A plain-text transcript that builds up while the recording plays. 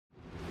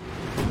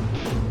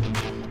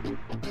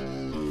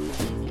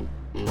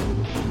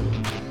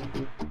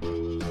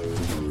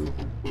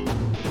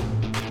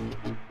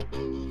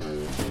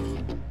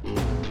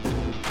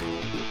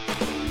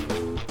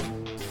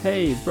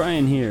Hey,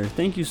 Brian here.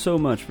 Thank you so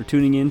much for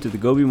tuning in to the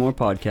Go Be More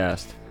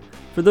podcast.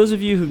 For those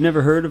of you who've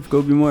never heard of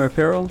Go Be More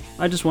Apparel,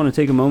 I just want to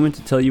take a moment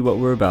to tell you what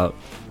we're about.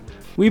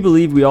 We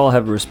believe we all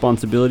have a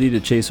responsibility to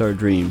chase our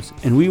dreams,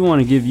 and we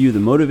want to give you the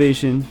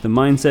motivation, the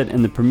mindset,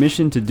 and the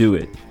permission to do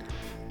it.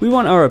 We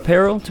want our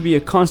apparel to be a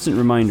constant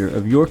reminder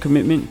of your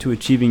commitment to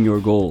achieving your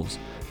goals.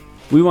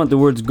 We want the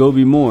words Go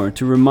Be More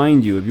to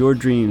remind you of your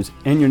dreams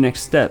and your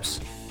next steps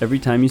every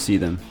time you see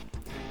them.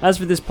 As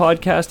for this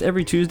podcast,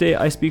 every Tuesday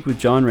I speak with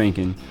John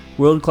Rankin,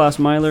 world-class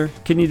miler,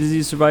 kidney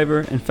disease survivor,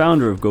 and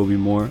founder of Go Be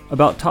More,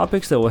 about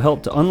topics that will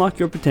help to unlock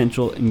your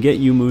potential and get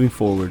you moving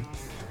forward.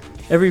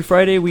 Every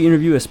Friday we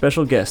interview a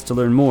special guest to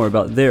learn more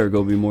about their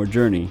Go Be More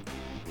journey.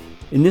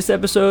 In this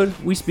episode,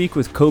 we speak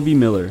with Kobe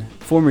Miller,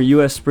 former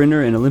U.S.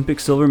 sprinter and Olympic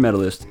silver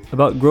medalist,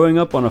 about growing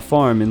up on a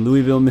farm in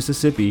Louisville,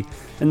 Mississippi,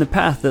 and the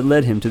path that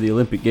led him to the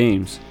Olympic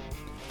Games.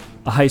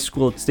 A high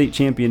school state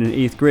champion in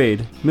 8th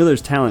grade,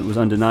 Miller's talent was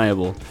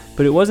undeniable,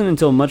 but it wasn't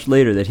until much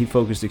later that he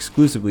focused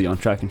exclusively on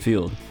track and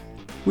field.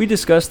 We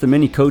discussed the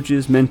many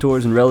coaches,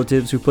 mentors, and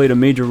relatives who played a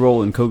major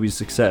role in Kobe's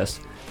success,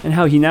 and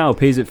how he now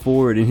pays it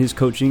forward in his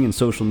coaching and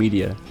social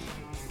media.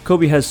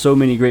 Kobe has so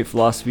many great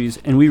philosophies,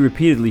 and we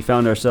repeatedly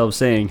found ourselves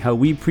saying how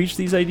we preach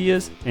these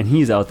ideas, and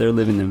he's out there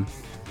living them.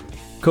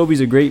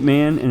 Kobe's a great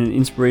man and an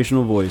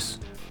inspirational voice.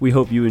 We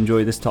hope you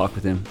enjoy this talk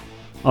with him.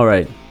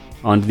 Alright,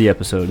 on to the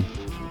episode.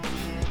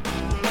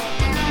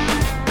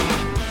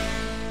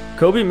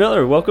 Kobe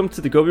Miller, welcome to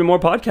the Go Be More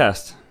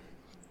podcast.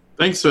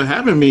 Thanks for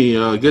having me.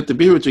 Good to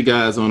be with you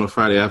guys on a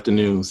Friday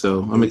afternoon.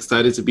 So I'm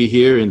excited to be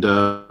here and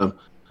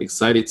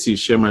excited to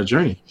share my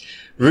journey.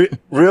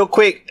 Real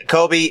quick,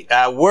 Kobe,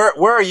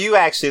 where are you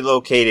actually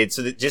located?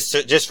 So that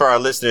just for our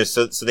listeners,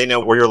 so they know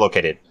where you're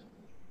located.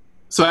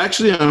 So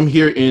actually, I'm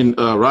here in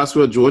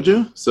Roswell,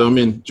 Georgia. So I'm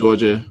in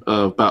Georgia,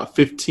 about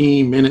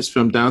 15 minutes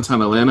from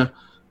downtown Atlanta.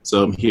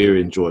 So I'm here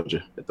in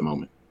Georgia at the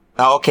moment.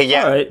 Oh, okay,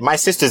 yeah. Right. My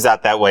sister's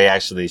out that way,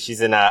 actually. She's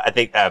in, I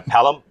think,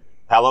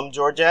 Pelham,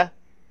 Georgia.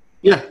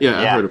 Yeah,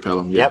 I've heard of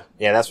Pelham. Yeah. Yep,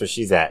 yeah, that's where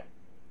she's at.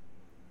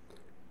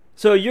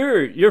 So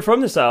you're from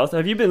the South.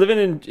 Have you been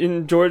living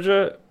in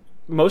Georgia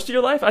most of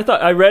your life?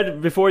 I read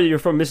before you're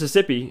from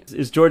Mississippi.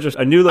 Is Georgia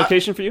a new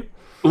location for you?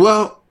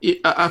 Well,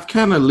 I've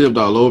kind of lived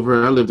all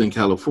over. I lived in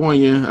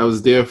California. I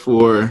was there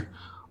for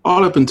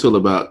all up until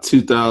about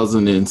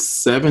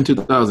 2007,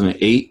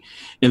 2008.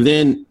 And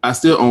then I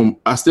still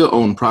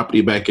own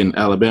property back in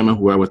Alabama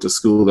where I went to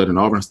school at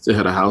Auburn. Still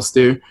had a house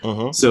there.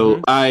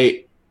 So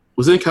I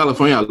was in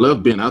California. I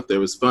loved being out there. It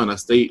was fun. I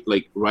stayed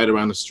like right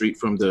around the street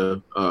from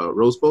the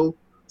Rose Bowl.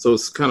 So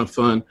it's kind of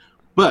fun.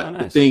 But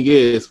the thing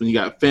is, when you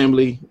got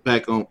family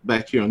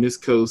back here on this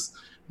coast,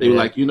 they were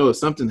like, if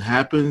something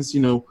happens,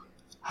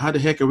 how the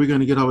heck are we going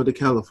to get over to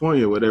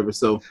California or whatever?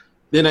 So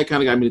then that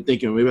kind of got me to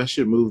thinking maybe I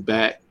should move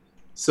back.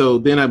 So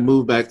then I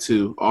moved back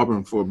to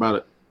Auburn for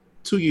about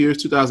 2 years,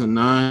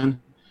 2009,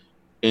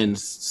 and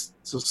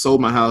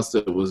sold my house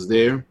that was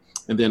there.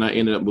 And then I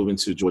ended up moving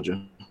to Georgia,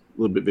 a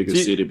little bit bigger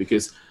city,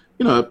 because,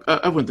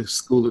 I went to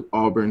school at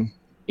Auburn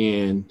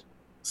and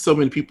so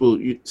many people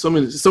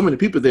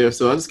there.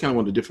 So I just kind of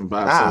wanted a different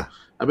vibe. So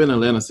I've been in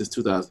Atlanta since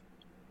 2000.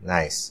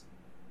 Nice.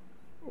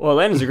 Well,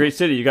 Atlanta's a great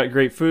city. You got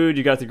great food.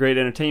 You got the great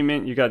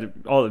entertainment. You got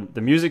all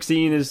the music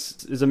scene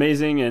is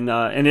amazing. And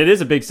it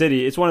is a big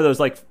city. It's one of those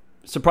like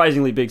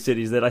surprisingly big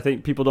cities that I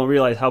think people don't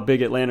realize how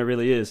big Atlanta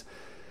really is.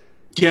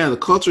 Yeah, the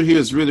culture here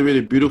is really,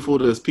 really beautiful.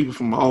 There's people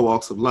from all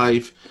walks of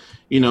life,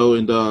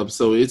 and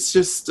so it's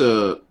just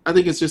I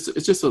think it's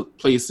just a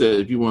place that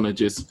if you want to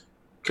just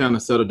kind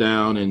of settle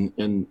down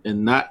and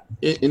not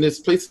and there's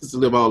places to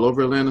live all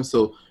over Atlanta.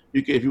 So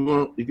you can,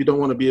 if you don't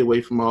want to be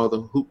away from all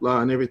the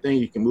hoopla and everything,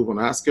 you can move on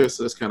the outskirts.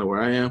 So that's kind of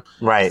where I am.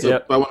 Right. So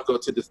if I want to go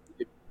to this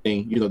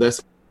thing,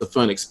 that's a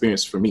fun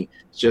experience for me,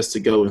 just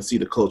to go and see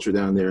the culture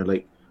down there,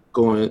 like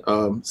go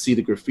and see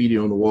the graffiti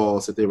on the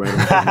walls that they write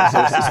on.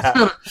 So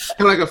it's kind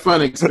of like a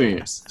fun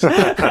experience.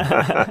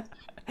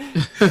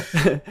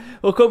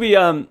 Well, Kobe,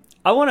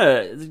 I want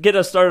to get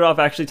us started off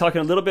actually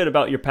talking a little bit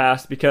about your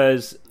past,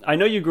 because I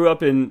know you grew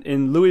up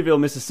in Louisville,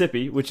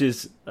 Mississippi, which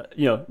is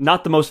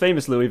not the most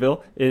famous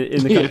Louisville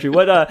in the country.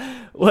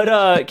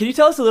 What can you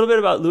tell us a little bit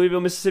about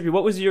Louisville, Mississippi?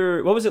 What was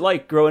it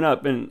like growing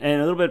up, and a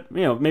little bit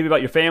maybe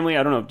about your family?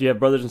 I don't know. Do you have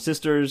brothers and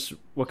sisters?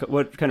 What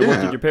kind of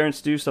work did your parents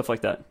do? Stuff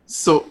like that.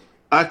 So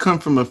I come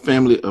from a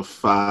family of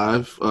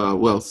 5.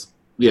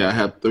 I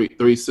have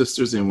three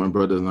sisters and one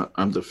brother, and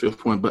I'm the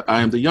 5th one, but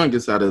I am the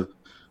youngest out of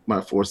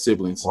my 4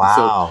 siblings.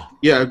 Wow.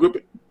 So, I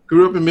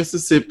grew up in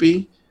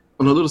Mississippi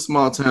in a little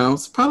small town.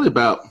 It's probably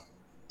about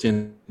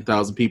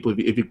 10,000 people.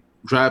 If you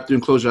drive through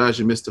and close your eyes,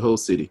 you miss the whole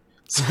city.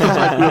 So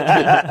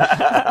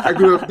I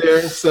grew up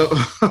there. So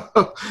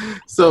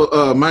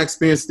my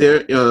experience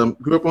there,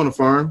 grew up on a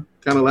farm,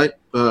 kind of like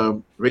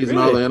raising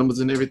all the animals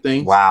and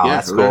everything. Wow, yeah,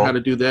 that's I learned cool. how to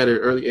do that at an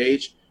early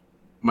age.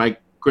 My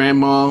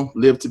grandma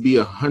lived to be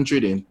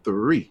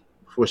 103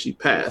 before she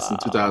passed in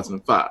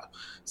 2005.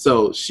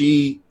 So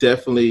she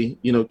definitely,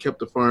 kept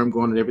the farm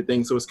going and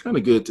everything. So it's kind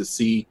of good to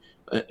see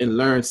and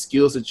learn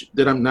skills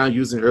that I'm now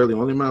using early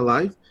on in my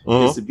life,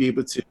 is to be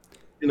able to,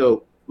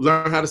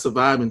 learn how to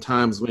survive in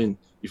times when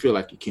you feel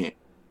like you can't.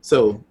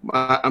 So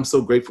I'm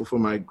so grateful for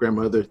my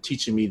grandmother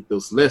teaching me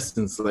those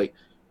lessons. Like,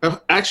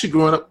 actually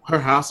growing up, her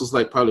house was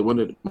like probably one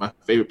of my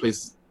favorite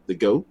places to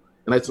go.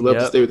 And I used to love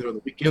to stay with her on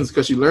the weekends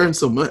because you learn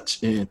so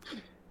much and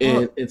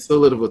in so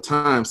little of a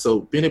time.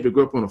 So being able to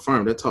grow up on a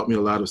farm, that taught me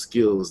a lot of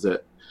skills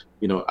that,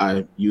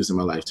 I use in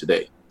my life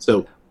today.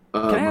 So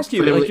can I ask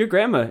you, like your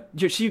grandma,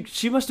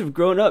 she must have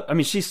grown up. I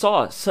mean, she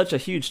saw such a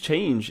huge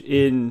change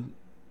in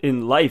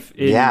life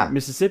in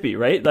Mississippi,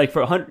 right? Like for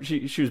 100,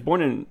 she was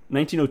born in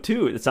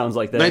 1902. It sounds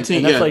like that.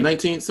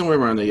 19 somewhere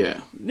around there.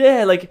 Yeah.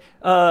 Yeah. Like,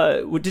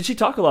 did she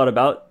talk a lot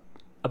about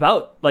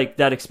like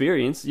that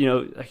experience?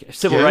 Like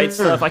civil rights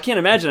stuff. I can't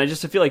imagine. I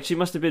just feel like she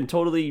must have been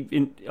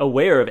totally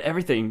aware of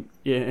everything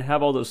and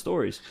have all those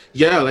stories.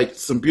 Yeah, like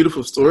some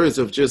beautiful stories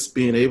of just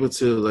being able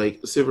to,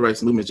 like, the civil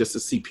rights movement, just to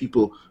see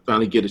people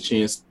finally get a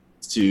chance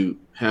to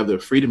have their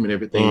freedom and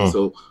everything.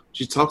 So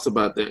she talks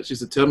about that. She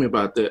used to tell me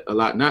about that a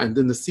lot now. And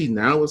then to see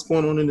now what's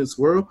going on in this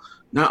world,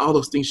 now all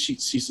those things she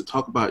used to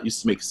talk about used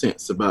to make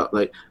sense about,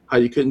 like, how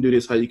you couldn't do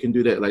this, how you can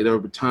do that. Like, there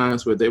were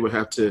times where they would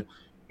have to,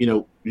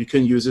 you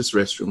couldn't use this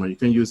restroom or you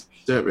couldn't use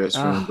that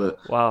restroom. But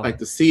like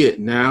to see it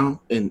now,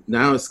 and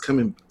now it's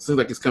coming, seems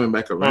like it's coming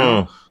back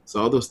around.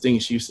 So all those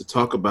things she used to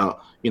talk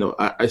about,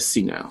 I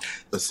see now.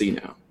 I see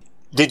now.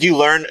 Did you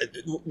learn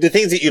the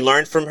things that you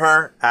learned from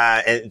her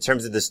in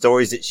terms of the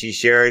stories that she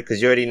shared?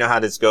 Because you already know how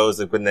this goes.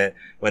 Like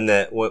when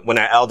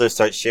our elders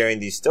start sharing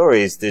these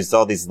stories, there's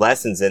all these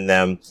lessons in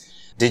them.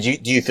 Do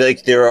you feel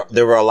like there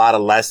were a lot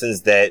of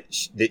lessons that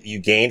you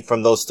gained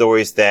from those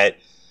stories that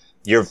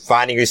you're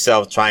finding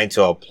yourself trying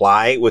to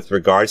apply with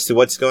regards to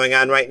what's going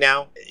on right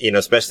now?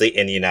 Especially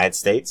in the United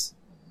States.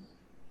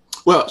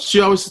 Well, she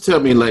always tell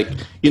me, like,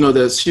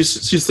 that she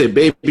say,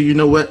 baby, you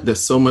know what?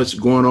 There's so much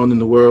going on in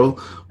the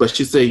world. But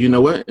she say, you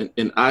know what?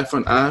 An eye for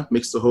an eye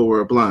makes the whole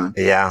world blind.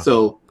 Yeah.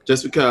 So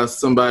just because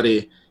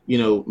somebody,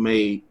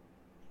 may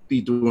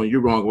be doing you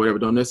wrong or whatever,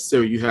 don't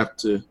necessarily you have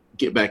to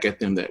get back at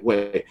them that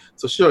way.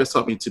 So she always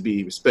taught me to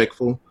be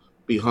respectful,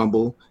 be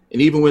humble.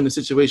 And even when the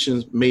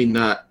situations may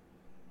not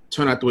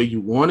turn out the way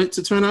you want it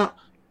to turn out,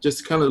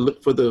 just kind of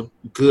look for the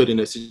good in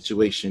that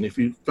situation. If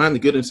you find the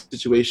good in the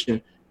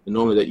situation, and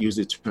normally that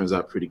usually turns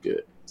out pretty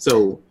good.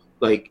 So,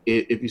 like,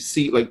 if you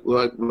see, like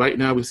right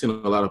now, we're seeing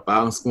a lot of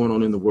violence going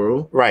on in the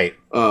world. Right.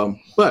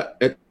 But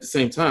at the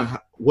same time,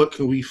 what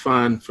can we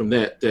find from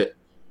that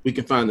we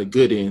can find the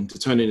good in to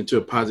turn it into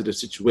a positive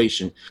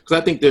situation?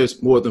 Because I think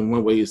there's more than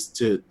one ways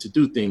to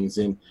do things.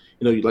 And,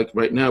 like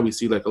right now, we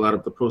see like a lot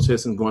of the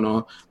protesting going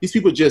on. These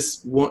people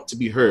just want to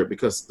be heard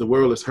because the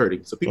world is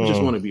hurting. So people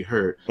just want to be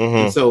heard.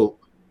 And so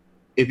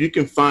if you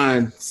can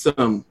find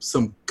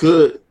some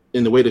good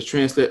in the way to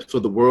translate so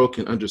the world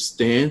can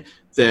understand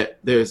that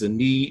there's a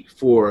need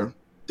for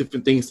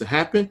different things to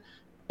happen,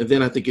 and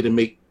then I think it'll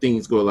make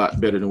things go a lot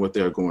better than what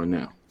they're going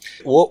now.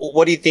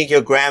 What do you think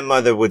your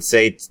grandmother would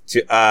say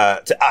to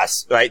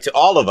us, right? To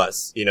all of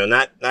us,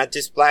 not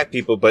just Black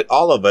people, but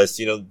all of us,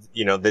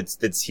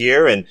 that's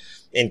here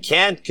and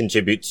can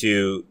contribute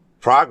to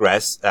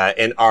progress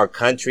in our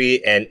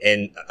country and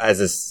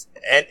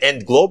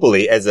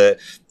globally as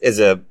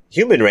a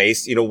human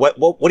race.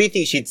 What do you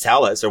think she'd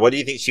tell us, or what do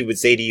you think she would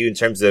say to you in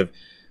terms of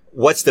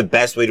what's the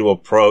best way to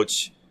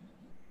approach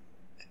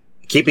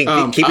keeping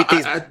things,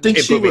 I think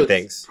she would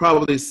things?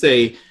 Probably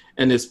say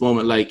in this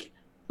moment, like,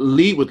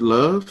 lead with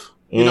love,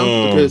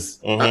 because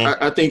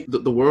I think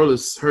that the world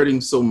is hurting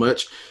so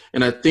much.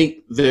 And I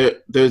think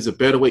there's a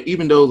better way,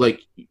 even though,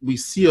 like, we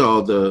see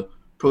all the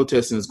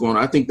protesting is going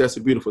on. I think that's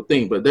a beautiful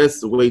thing, but that's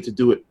the way to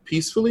do it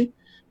peacefully.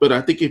 But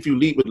I think if you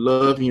lead with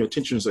love and your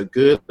intentions are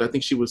good, I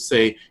think she would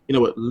say,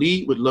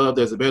 lead with love.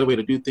 There's a better way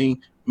to do things.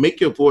 Make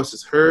your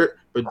voices heard,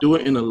 but do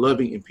it in a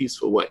loving and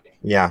peaceful way.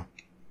 Yeah.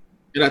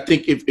 And I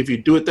think if you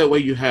do it that way,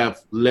 you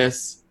have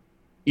less,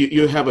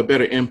 you have a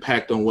better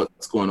impact on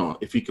what's going on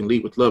if you can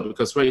lead with love.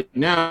 Because right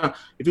now,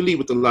 if you lead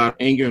with a lot of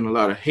anger and a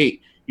lot of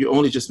hate, you're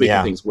only just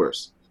making things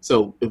worse.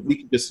 So if we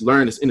can just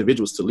learn as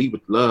individuals to lead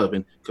with love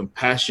and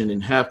compassion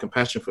and have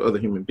compassion for other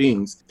human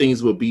beings,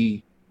 things will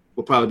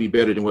probably be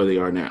better than where they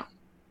are now.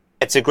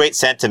 It's a great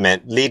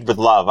sentiment. Lead with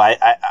love.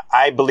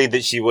 I believe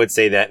that she would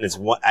say that, and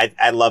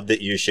I love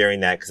that you're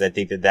sharing that, because I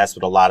think that that's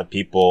what a lot of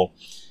people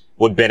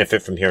would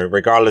benefit from hearing,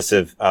 regardless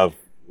of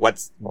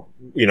what's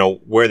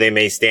where they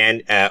may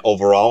stand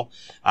overall.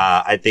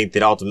 I think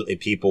that ultimately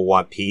people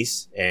want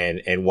peace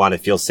and want to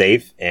feel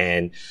safe,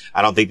 and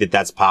I don't think that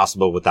that's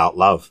possible without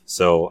love.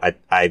 So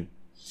I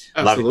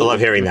love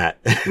hearing that.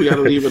 We got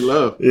to lead with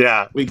love.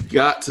 Yeah, we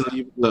got to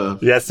lead with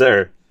love. Yes,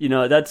 sir.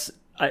 That's.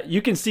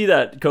 You can see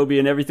that, Kobe,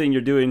 in everything you're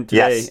doing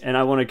today, and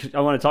I want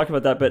to talk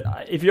about that. But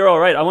if you're all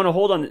right, I want to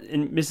hold on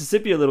in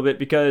Mississippi a little bit,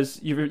 because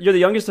you're the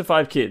youngest of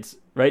 5 kids,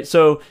 right?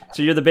 So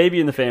you're the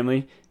baby in the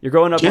family. You're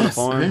growing up on a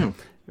farm,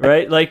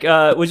 right? Like,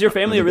 was your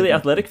family a really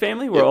athletic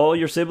family? Were all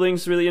your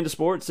siblings really into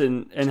sports?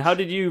 And how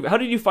did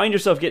you find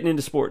yourself getting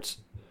into sports?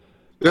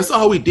 That's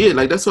all we did.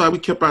 Like, that's why we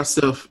kept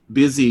ourselves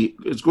busy.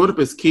 Growing up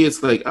as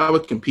kids, like, I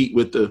would compete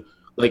with the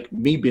like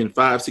me being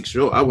 5, 6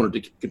 years old, I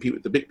wanted to compete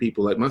with the big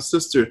people. Like my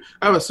sister,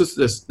 I have a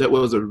sister that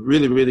was a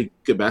really, really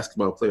good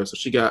basketball player. So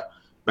she got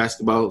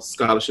basketball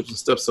scholarships and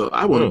stuff. So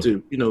I wanted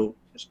to,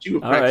 she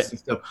would practice and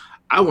stuff.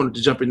 I wanted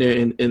to jump in there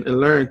and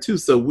learn too.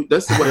 So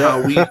that's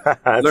how we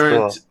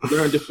learn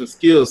different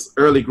skills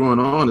early growing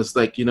on. It's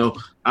like,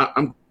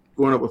 I'm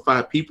growing up with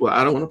 5 people.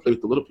 I don't want to play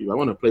with the little people. I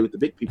want to play with the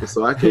big people.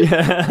 So I can be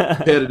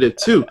competitive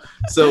too.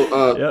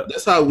 So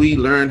that's how we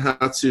learn how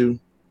to,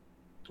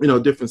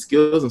 different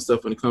skills and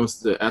stuff when it comes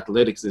to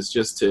athletics. Is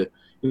just to,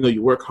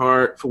 you work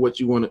hard for what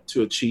you want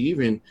to achieve,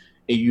 and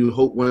you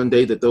hope one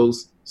day that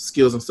those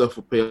skills and stuff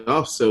will pay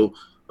off. So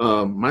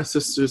my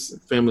sister's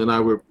family and I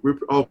we're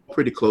all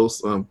pretty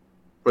close.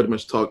 Pretty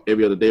much talk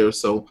every other day or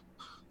so.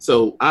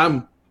 So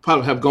I'm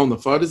probably have gone the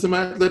farthest in my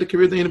athletic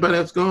career than anybody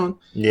has gone.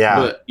 Yeah.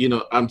 But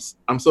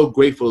I'm so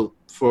grateful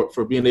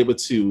for being able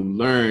to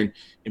learn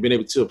and being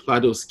able to apply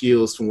those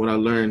skills from what I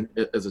learned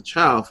as a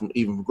child, from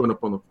growing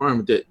up on the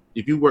farm, that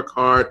if you work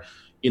hard,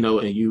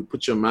 and you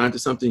put your mind to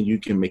something, you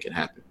can make it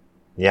happen.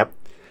 Yep.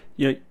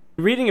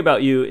 Reading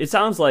about you, it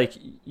sounds like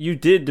you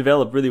did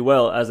develop really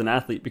well as an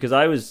athlete, because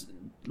I was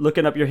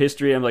looking up your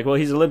history. I'm like, well,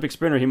 he's an Olympic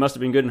sprinter. He must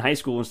have been good in high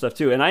school and stuff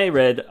too. And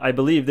I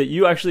believe that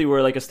you actually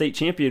were like a state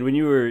champion when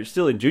you were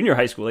still in junior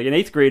high school, like an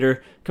 8th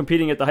grader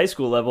competing at the high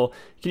school level.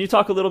 Can you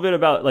talk a little bit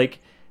about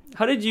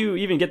how did you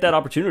even get that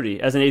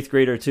opportunity as an 8th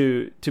grader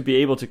to be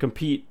able to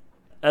compete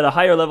at a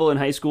higher level in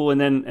high school and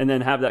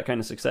then have that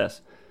kind of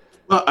success?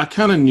 Well, I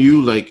kind of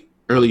knew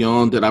early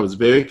on that I was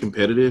very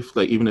competitive,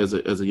 even as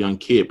a young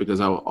kid,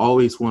 because I would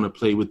always want to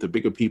play with the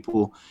bigger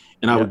people,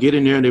 and I would get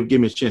in there and they would give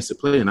me a chance to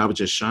play, and I would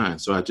just shine.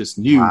 So I just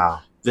knew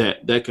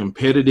that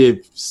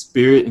competitive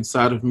spirit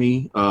inside of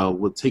me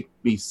would take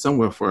me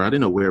somewhere I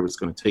didn't know where it was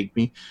going to take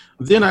me.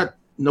 Then I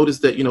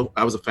noticed that,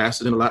 I was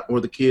faster than a lot more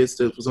of the kids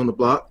that was on the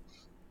block.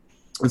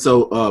 And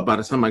so by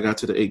the time I got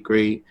to the 8th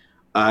grade,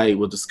 I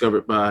was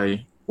discovered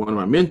by one of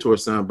my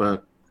mentors, by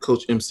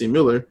Coach MC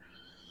Miller.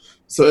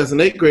 So as an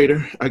 8th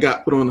grader, I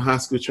got put on the high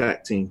school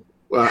track team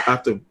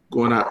after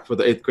going out for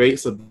the 8th grade.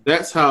 So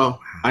that's how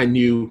I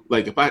knew,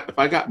 if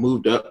I got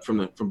moved up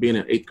from being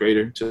an 8th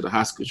grader to the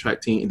high school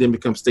track team and then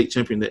become state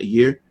champion that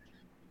year,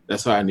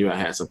 that's how I knew I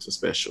had something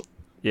special.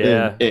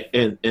 Yeah.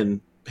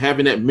 And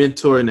having that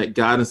mentor and that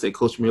guidance that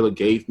Coach Miller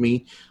gave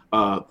me,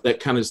 that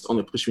kind of just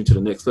only pushed me to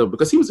the next level,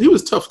 because he was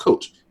a tough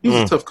coach. He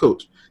was a tough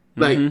coach.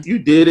 You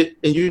did it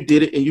and you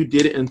did it and you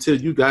did it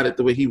until you got it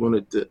the way he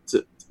wanted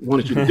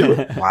you to do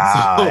it.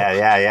 Wow. So,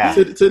 yeah.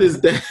 To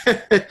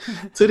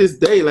this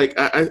day,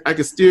 I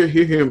can still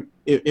hear him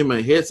in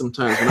my head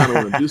sometimes when I don't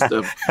want to do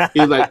stuff.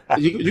 He's like,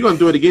 you're going to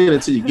do it again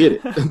until you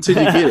get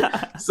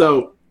it.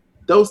 So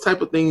those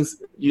type of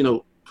things,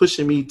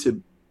 pushing me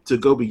to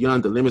go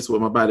beyond the limits of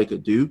what my body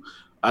could do,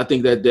 I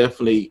think that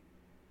definitely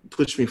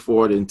pushed me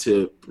forward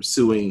into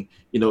pursuing,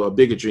 a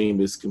bigger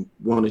dream, is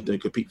wanting to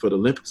compete for the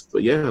Olympics.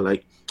 But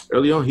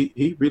early on,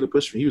 he really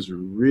pushed me. He was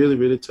really,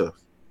 really tough.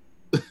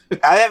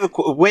 I have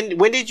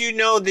when did you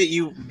know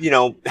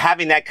that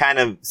having that kind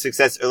of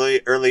success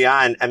early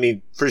on? I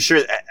mean, for sure,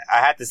 I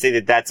have to say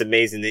that that's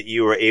amazing that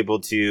you were able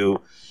to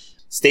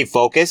stay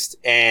focused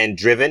and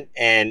driven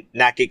and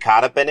not get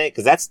caught up in it,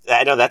 because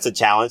I know that's a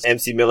challenge.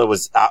 MC Miller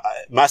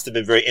must have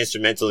been very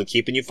instrumental in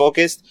keeping you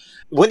focused.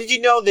 When did you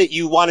know that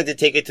you wanted to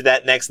take it to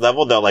that next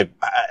level, though? Like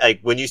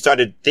when you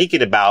started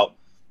thinking about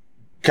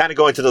kind of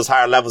going to those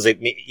higher levels,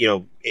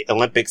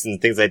 Olympics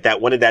and things like that.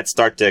 When did that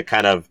start to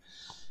kind of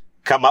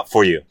come up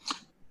for you?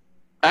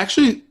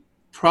 Actually,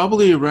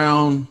 probably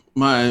around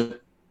my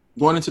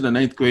going into the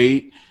 9th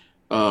grade,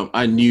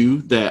 I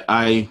knew that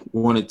I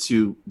wanted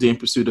to then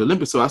pursue the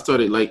Olympics. So I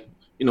started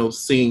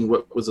seeing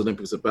what was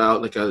Olympics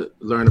about. I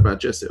learned about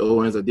Jesse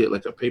Owens. I did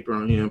a paper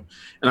on him,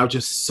 and I was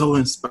just so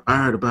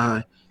inspired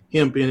by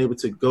him being able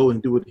to go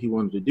and do what he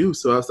wanted to do.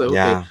 So I was like,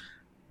 okay,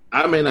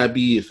 I may not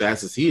be as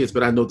fast as he is,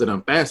 but I know that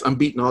I'm fast. I'm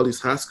beating all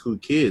these high school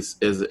kids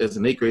as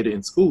an 8th grader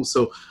in school.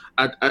 So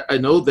I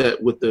know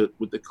that with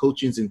the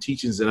coachings and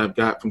teachings that I've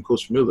got from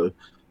Coach Miller,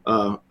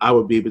 I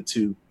would be able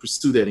to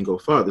pursue that and go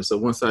farther. So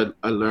once I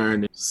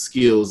learned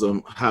skills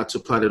on how to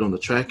apply that on the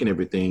track and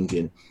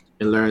everything,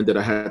 and learned that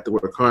I had to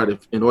work hard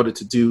in order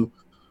to do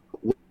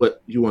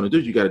what you want to do,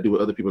 you got to do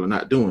what other people are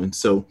not doing.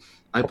 So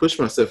I pushed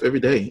myself every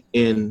day,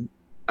 and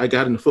I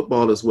got into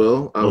football as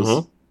well. I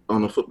was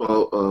on a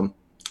football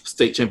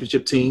state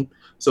championship team.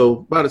 So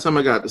by the time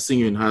I got to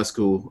senior in high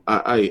school,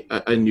 I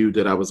knew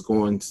that I was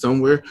going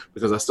somewhere,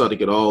 because I started to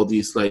get all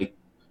these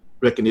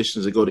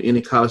recognitions to go to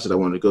any college that I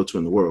wanted to go to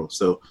in the world.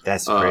 So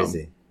that's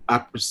crazy. I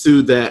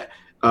pursued that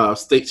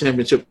state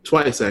championship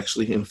twice,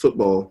 actually, in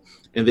football.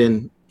 And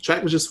then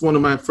track was just one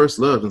of my first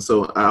loves. And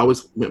so I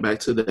always went back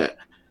to that.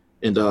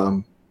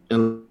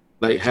 And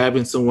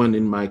having someone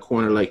in my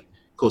corner like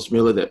Coach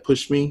Miller that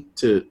pushed me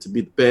to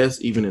be the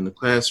best, even in the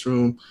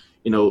classroom,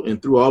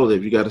 and through all of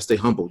it, you got to stay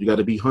humble. You got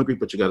to be hungry,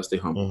 but you got to stay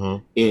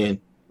humble. And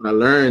I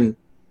learned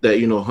that,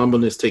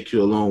 humbleness takes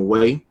you a long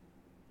way.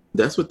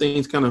 That's what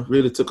things kind of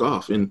really took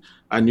off. And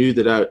I knew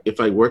that if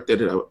I worked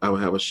at it, I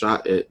would have a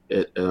shot at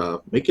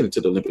making it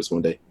to the Olympics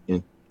one day.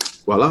 And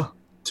voila,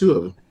 2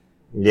 of them.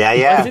 Yeah,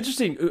 It's yeah.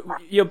 interesting.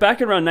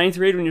 Back around ninth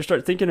grade when you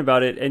start thinking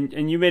about it,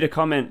 and you made a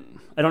comment.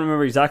 I don't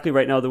remember exactly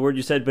right now the word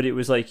you said, but it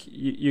was like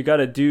you got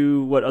to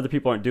do what other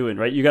people aren't doing,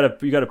 right? You got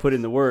to put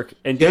in the work.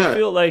 And do you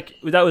feel like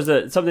that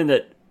was something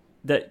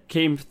that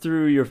came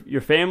through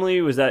your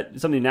family? Was that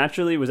something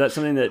naturally? Was that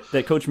something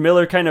that Coach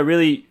Miller kind of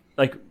really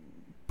like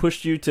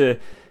pushed you to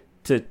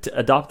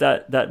adopt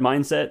that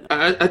mindset?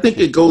 I think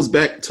it goes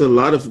back to a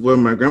lot of what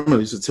my grandmother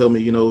used to tell me,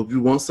 if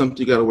you want something,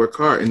 you got to work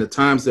hard. And the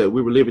times that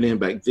we were living in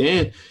back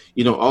then,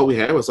 all we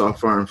had was our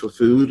farm for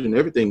food and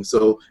everything.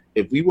 So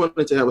if we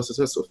wanted to have a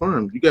successful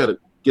farm, you got to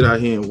get out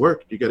here and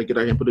work. You got to get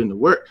out here and put in the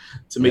work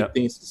to make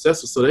things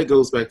successful. So that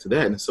goes back to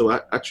that. And so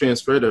I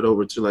transferred that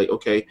over to like,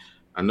 okay,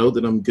 I know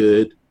that I'm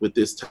good with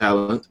this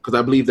talent, because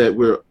I believe that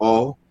we're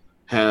all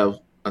have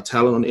a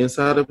talent on the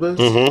inside of us.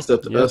 It's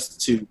up to us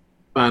to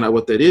find out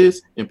what that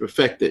is and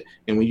perfect it.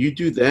 And when you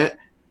do that,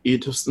 you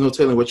just no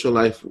telling where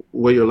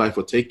your life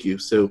will take you.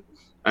 So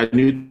I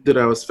knew that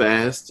I was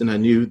fast, and I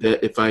knew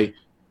that if I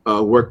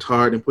worked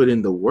hard and put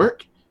in the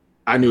work,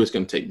 I knew it's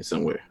going to take me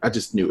somewhere. I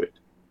just knew it.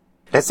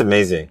 That's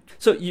amazing.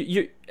 So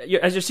you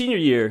as your senior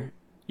year,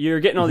 you're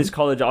getting all these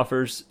college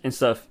offers and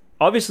stuff.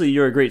 Obviously,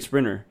 you're a great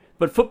sprinter,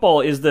 but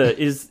football is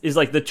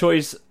like the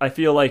choice. I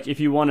feel like if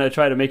you want to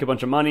try to make a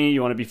bunch of money,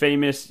 you want to be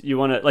famous, you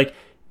want to like.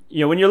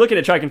 When you're looking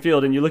at track and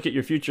field and you look at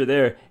your future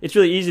there, it's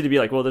really easy to be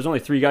like, well, there's only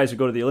 3 guys who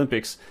go to the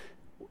Olympics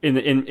in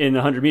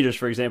 100 meters,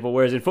 for example.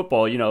 Whereas in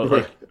football,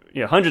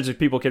 hundreds of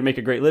people can make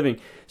a great living.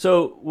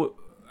 So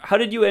how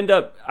did you end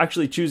up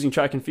actually choosing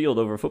track and field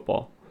over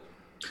football?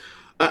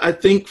 I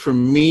think for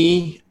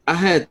me, I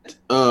had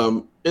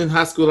in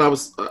high school,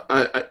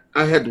 I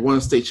had won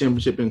a state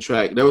championship in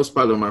track. That was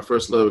probably my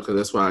first love, because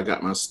that's why I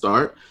got my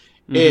start.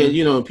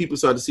 And people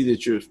started to see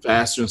that you're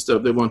faster and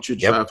stuff. They want you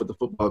to try for the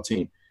football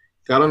team.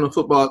 Got on the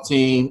football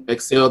team,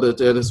 excelled at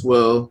that as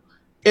well.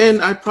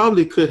 And I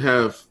probably could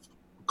have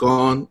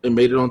gone and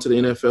made it onto the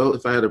NFL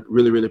if I had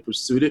really, really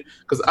pursued it.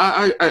 Because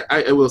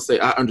I will say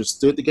I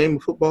understood the game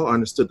of football. I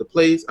understood the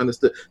plays.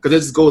 Because it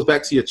just goes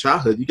back to your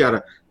childhood. You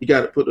gotta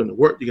put in the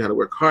work. You gotta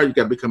work hard. You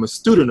gotta become a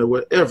student of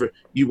whatever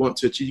you want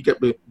to achieve. You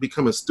gotta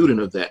become a student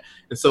of that.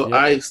 And so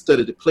I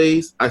studied the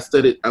plays.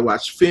 I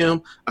watched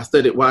film. I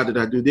studied why did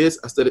I do this.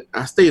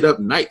 I stayed up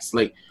nights.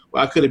 Like,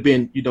 I could have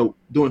been,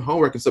 doing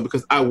homework and stuff,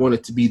 because I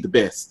wanted to be the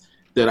best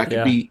that I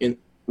could be in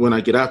when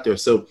I get out there.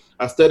 So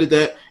I studied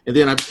that, and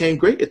then I became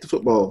great at the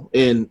football.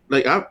 And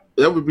like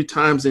there would be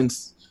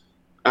times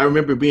I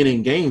remember being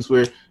in games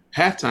where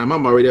halftime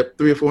I'm already up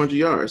 300 or 400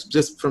 yards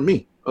just from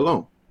me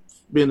alone,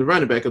 being the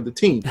running back of the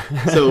team.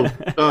 So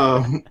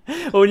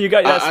when you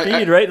got that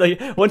speed, right?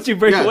 Like once you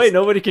break away,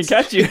 nobody can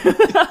catch you.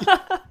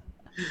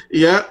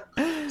 Yeah.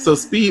 So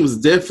speed was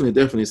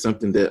definitely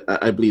something that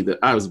I believe that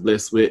I was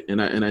blessed with,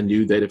 and I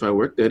knew that if I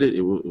worked at it,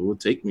 it would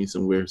take me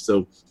somewhere.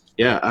 So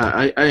yeah,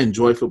 I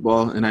enjoy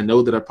football, and I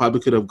know that I probably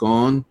could have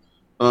gone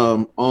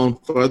on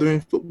further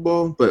in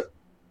football, but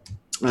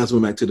I just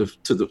went back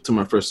to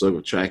my first love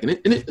of track, and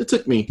it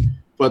took me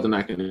further than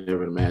I can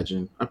ever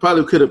imagine. I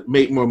probably could have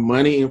made more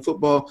money in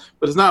football,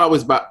 but it's not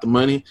always about the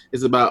money.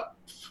 It's about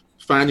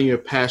finding your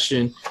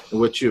passion and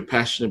what you're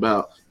passionate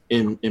about,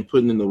 and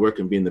putting in the work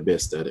and being the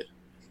best at it.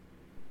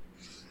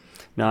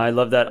 No, I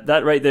love that.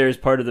 That right there is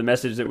part of the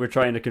message that we're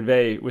trying to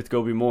convey with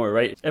Go Be More,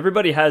 right?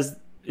 Everybody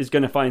is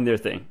going to find their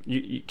thing.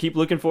 You keep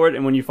looking for it,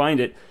 and when you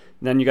find it,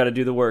 then you got to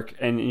do the work,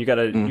 and you got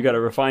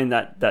to refine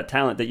that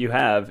talent that you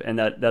have, and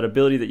that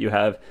ability that you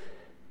have,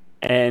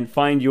 and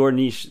find your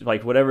niche,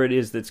 like whatever it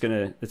is that's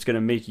gonna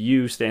make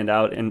you stand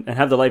out and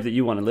have the life that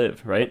you want to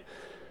live, right?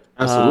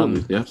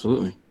 Absolutely,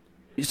 absolutely.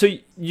 So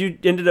you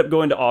ended up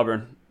going to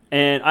Auburn.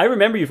 And I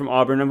remember you from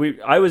Auburn,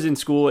 and I was in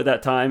school at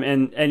that time,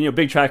 and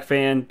big track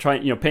fan,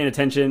 paying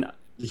attention.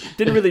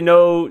 Didn't really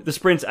know the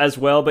sprints as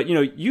well, but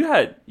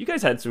you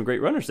guys had some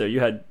great runners there. You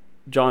had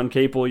John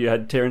Capel, you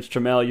had Terrence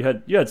Trammell,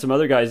 you had some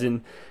other guys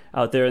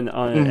out there, and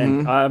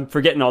I'm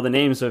forgetting all the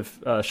names of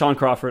Sean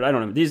Crawford. I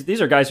don't know. These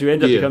are guys who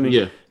end up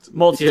becoming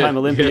multi-time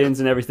Olympians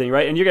and everything,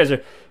 right? And you guys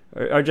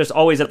are just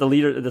always at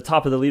the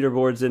top of the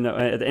leaderboards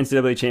at the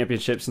NCAA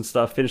championships and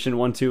stuff, finishing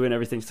 1-2 and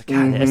everything. It's like,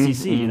 God, the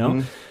SEC,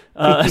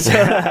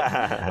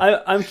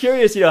 So I'm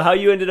curious, how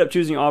you ended up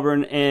choosing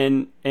Auburn,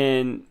 and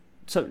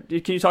so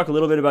can you talk a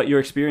little bit about your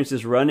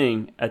experiences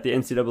running at the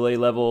NCAA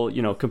level,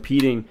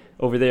 competing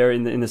over there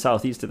in the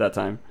Southeast at that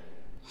time?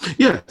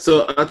 Yeah,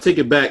 so I'll take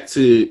it back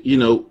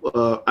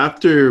to,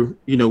 after,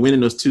 winning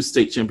those 2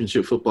 state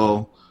championship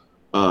football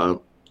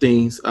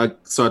things, I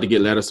started to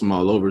get letters from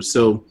all over.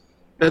 So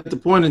at the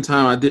point in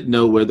time, I didn't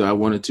know whether I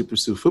wanted to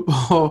pursue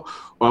football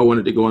or I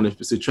wanted to go on and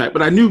pursue track.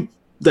 But I knew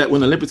that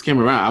when the Olympics came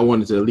around, I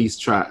wanted to at least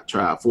try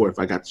out for it if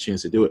I got the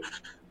chance to do it.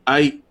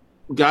 I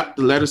got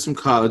the letters from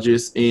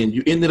colleges, and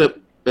you ended up,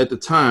 at the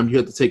time, you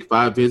had to take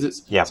 5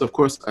 visits. Yeah. So, of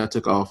course, I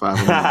took all 5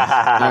 of them.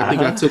 I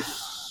think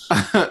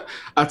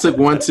I took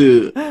one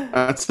to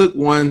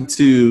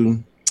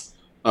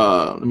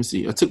let me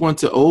see. I took one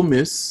to Ole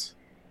Miss.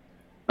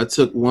 I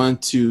took one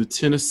to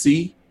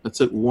Tennessee. I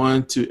took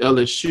one to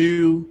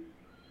LSU.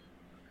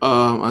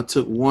 I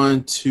took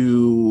one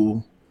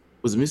to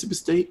was it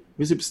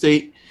Mississippi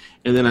State,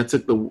 and then I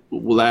took the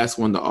last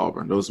one to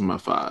Auburn. Those are my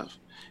 5.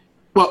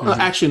 Well,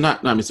 actually,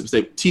 not Mississippi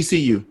State.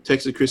 TCU,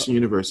 Texas Christian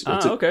University.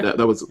 Okay.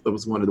 That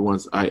was one of the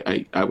ones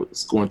I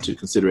was going to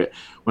consider it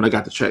when I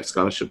got the track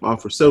scholarship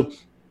offer. So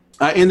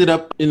I ended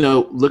up,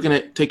 looking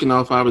at taking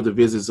all 5 of the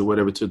visits or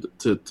whatever to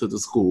the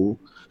school.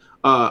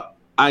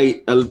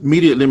 I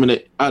immediately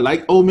eliminated. I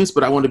like Ole Miss,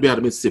 but I wanted to be out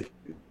of Mississippi.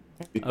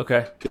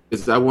 Okay.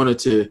 Because I wanted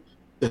to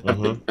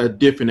have a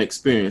different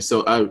experience.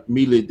 So I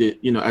immediately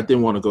did. I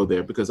didn't want to go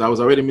there because I was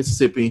already in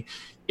Mississippi,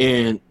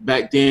 and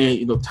back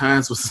then,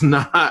 times was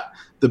not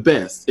the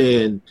best,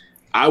 and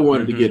I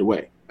wanted to get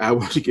away.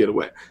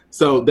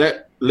 So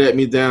that led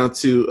me down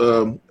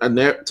to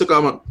I took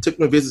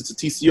my visit to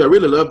TCU. I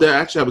really loved that. I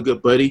actually have a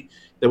good buddy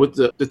that went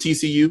to the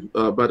TCU.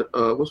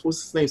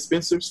 What's his name?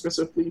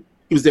 Spencer Fleet.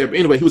 He was there. But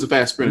anyway, he was a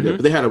fast sprinter there.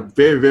 But they had a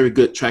very, very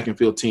good track and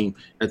field team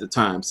at the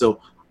time.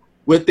 So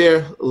went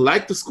there,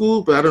 liked the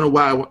school, but I don't know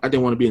why I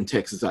didn't want to be in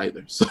Texas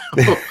either. So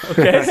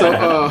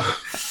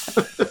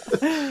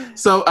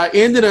so I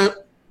ended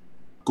up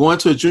going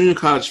to a junior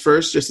college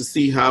first just to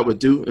see how I would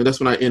do, and that's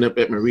when I ended up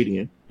at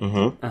Meridian.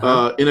 Ended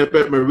up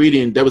at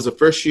Meridian. That was the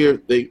first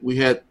year we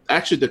had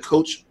actually the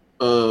coach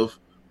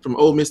from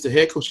Ole Miss, the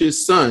head coach,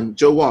 his son,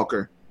 Joe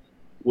Walker,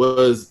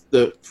 was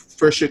the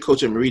first year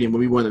coach at Meridian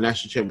when we won the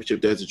national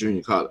championship there as a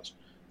junior college.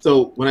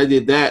 So when I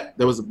did that,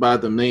 that was by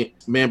the man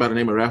by the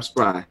name of Ralph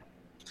Spry.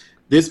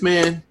 This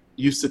man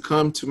used to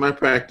come to my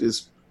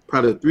practice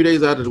probably 3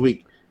 days out of the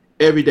week,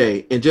 every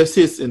day, and just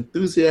his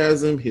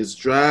enthusiasm, his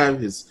drive,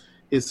 his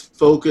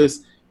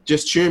focus,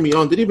 just cheering me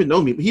on. Didn't even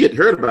know me. He had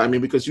heard about me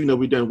because,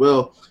 we done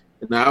well.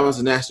 And I was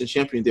a national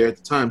champion there at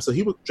the time. So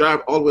he would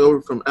drive all the way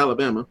over from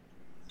Alabama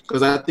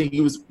because I think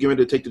he was getting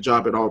ready to take the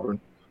job at Auburn.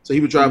 So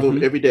he would drive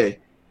over every day.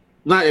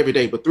 Not every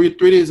day, but three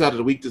days out of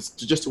the week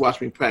just to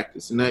watch me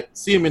practice. And I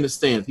see him in the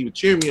stands. He would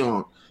cheer me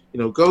on,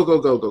 go, go,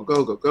 go, go,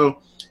 go, go,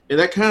 go. And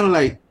that kind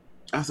of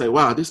I was like,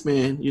 wow, this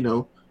man,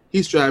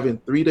 he's driving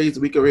 3 days a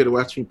week already to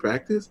watch me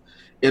practice.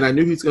 And I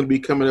knew he was going to be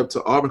coming up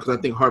to Auburn because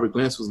I think Harvard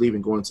Glantz was leaving,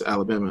 going to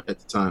Alabama at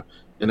the time.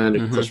 And I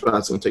knew Coach Spry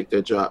was going to take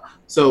that job.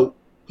 So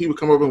he would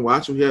come over and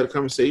watch, and we had a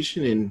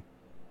conversation. And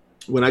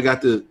when I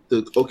got the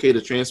okay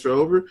to transfer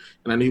over,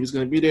 and I knew he was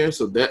going to be there,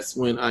 so that's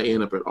when I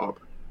ended up at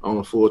Auburn on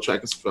a full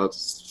track and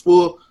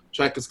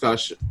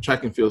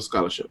field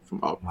scholarship from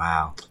Auburn.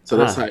 Wow! So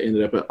that's how I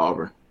ended up at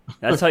Auburn.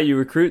 That's how you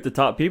recruit the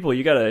top people.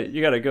 You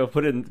gotta go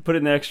put in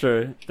the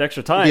extra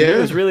time. Yeah. It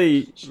was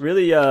really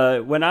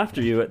went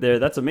after you there.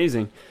 That's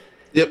amazing.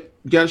 Yep,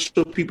 you gotta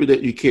show people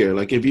that you care.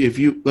 Like if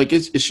you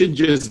it shouldn't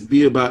just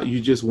be about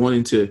you just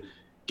wanting to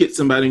get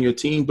somebody on your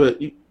team, but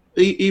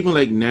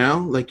even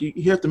now,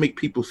 you have to make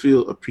people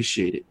feel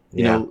appreciated.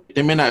 You know,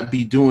 they may not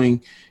be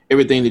doing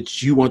everything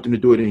that you want them to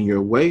do it in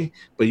your way,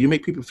 but you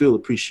make people feel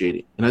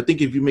appreciated. And I think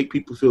if you make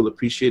people feel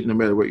appreciated, no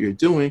matter what you're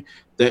doing,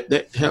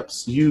 that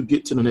helps you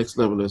get to the next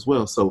level as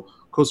well. So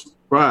Coach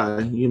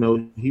Spry, he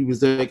was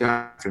that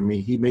guy for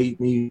me. He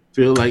made me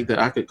feel like that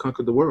I could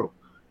conquer the world.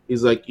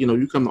 He's like,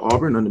 you come to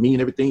Auburn under me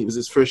and everything. It was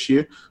his first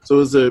year. So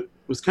it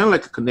was kind of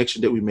like a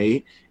connection that we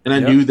made. And I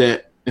knew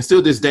that, and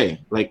still this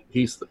day,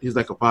 he's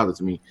like a father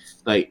to me.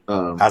 I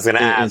was going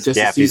to ask,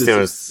 if you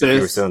were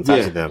still in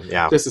touch with him.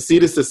 Yeah. Just to see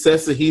the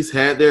success that he's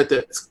had there at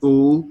that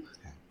school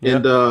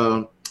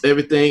and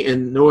everything,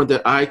 and knowing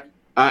that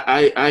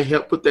I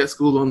helped put that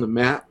school on the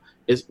map.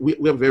 We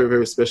have a very,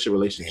 very special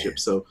relationship.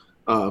 So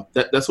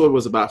that's what it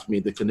was about for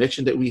me, the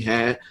connection that we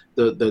had,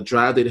 the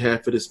drive that he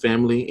had for this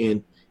family,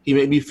 and he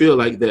made me feel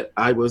like that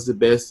I was the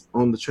best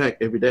on the track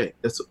every day.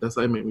 That's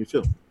how he made me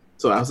feel.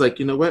 So I was like,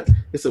 you know what?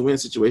 It's a win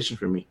situation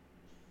for me.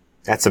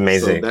 That's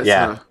amazing. So that's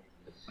how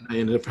I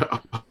ended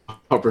up at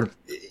Auburn.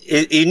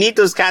 You need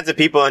those kinds of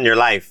people in your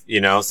life,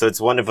 so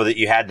it's wonderful that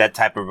you had that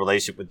type of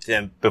relationship with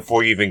him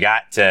before you even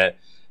got to,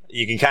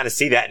 you can kind of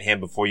see that in him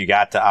before you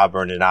got to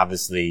Auburn. And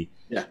obviously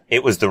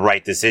it was the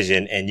right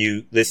decision, and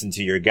you listened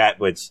to your gut,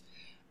 which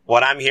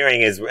what I'm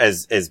hearing is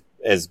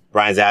as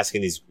Brian's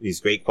asking these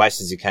great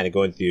questions and kind of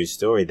going through your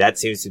story, that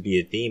seems to be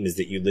a theme, is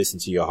that you listen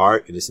to your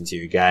heart, you listen to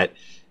your gut,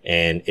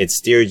 and it's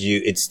steering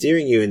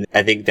you in,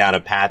 I think, down a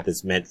path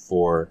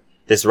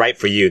that's right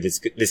for you,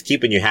 that's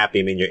keeping you happy.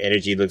 I mean, your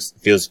energy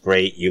feels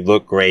great, you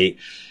look great,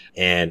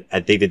 and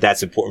I think that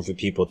that's important for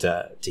people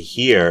to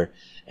hear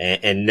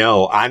and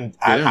know. I'm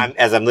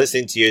as I'm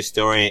listening to your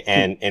story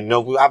and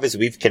no, obviously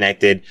we've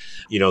connected,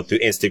 through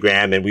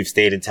Instagram, and we've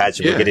stayed in touch,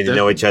 and we're getting to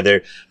know each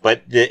other.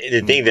 But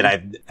the thing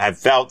that I've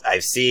felt,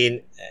 I've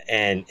seen,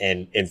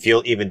 and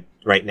feel even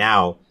right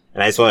now,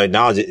 and I just want to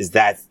acknowledge it, is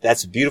that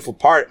that's a beautiful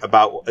part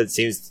about what it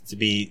seems to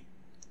be,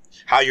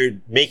 how you're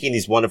making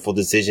these wonderful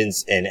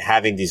decisions and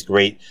having these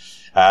great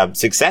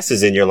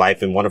successes in your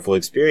life and wonderful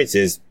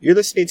experiences. You're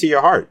listening to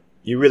your heart.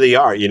 You really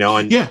are,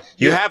 and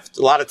you have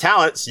a lot of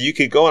talent, so you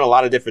could go in a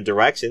lot of different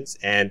directions.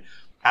 And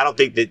I don't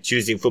think that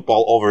choosing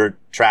football over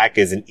track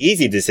is an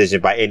easy decision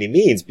by any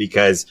means,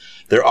 because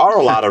there are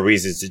a lot of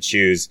reasons to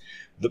choose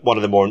one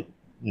of the more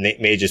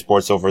major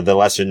sports over the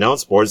lesser known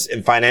sports.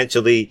 And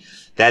financially,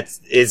 that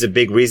is a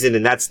big reason.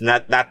 And that's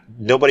not,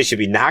 nobody should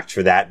be knocked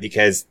for that,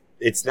 because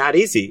it's not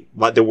easy.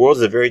 But the world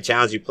is a very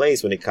challenging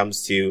place when it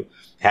comes to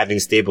having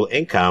stable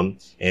income.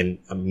 And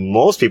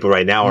most people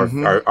right now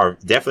are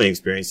definitely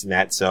experiencing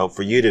that. So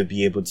for you to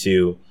be able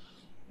to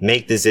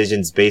make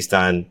decisions based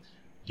on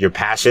your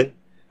passion,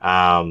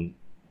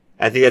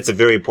 I think that's a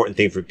very important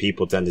thing for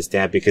people to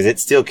understand, because it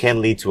still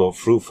can lead to a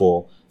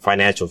fruitful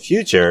financial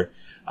future.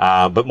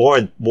 But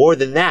more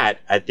than that,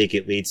 I think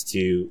it leads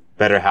to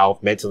better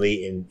health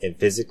mentally and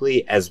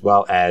physically, as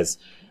well as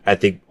I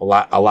think a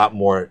lot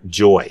more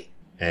joy.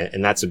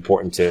 And that's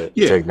important to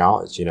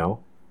acknowledge, you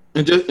know?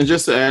 And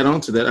just to add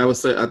on to that, I would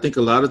say, I think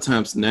a lot of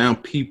times now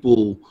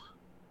people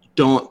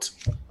don't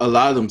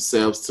allow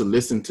themselves to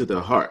listen to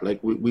their heart. Like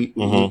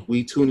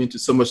we tune into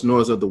so much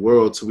noise of the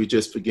world, so we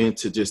just begin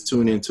to just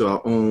tune into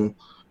our own,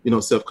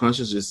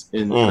 self-consciousness.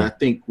 And I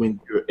think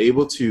when you're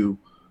able to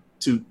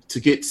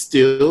get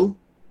still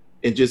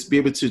and just be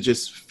able to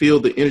just feel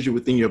the energy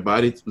within your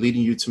body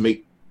leading you to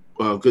make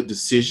good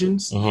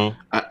decisions,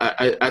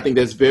 I think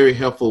that's very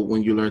helpful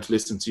when you learn to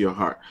listen to your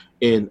heart.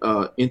 And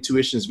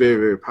intuition is very,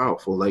 very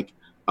powerful. Like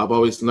I've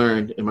always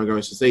learned, and my grandma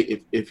used to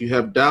say, if you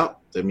have doubt,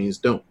 that means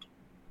don't.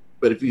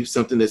 But if you have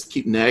something that's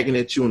keep nagging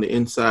at you on the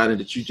inside and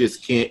that you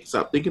just can't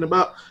stop thinking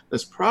about,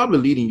 that's probably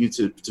leading you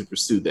to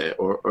pursue that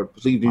or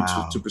leading you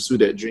to pursue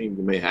that dream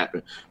that may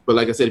happen. But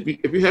like I said,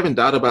 if you haven't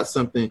doubt about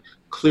something,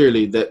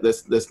 clearly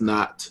that's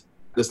not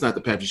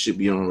the path you should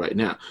be on right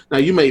now. Now,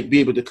 you may be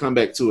able to come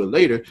back to it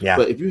later,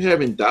 but if you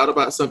haven't doubt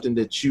about something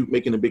that you're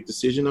making a big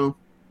decision on,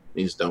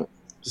 means don't.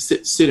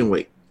 Just sit and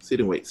wait. Sit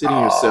in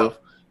yourself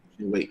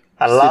and wait.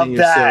 I love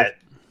that.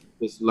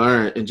 Just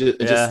learn and just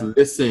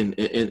listen.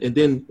 And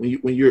then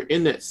when you're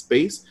in that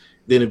space,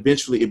 then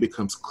eventually it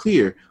becomes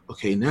clear,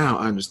 okay, now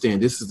I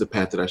understand this is the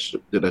path that I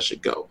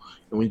should go.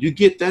 And when you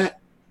get that,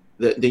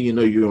 then you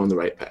know you're on the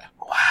right path.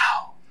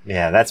 Wow.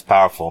 Yeah, that's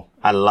powerful.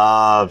 I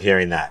love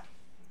hearing that.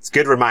 It's a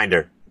good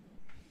reminder.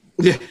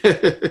 Yeah.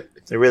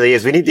 It really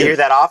is. We need to hear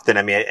that often.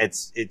 I mean,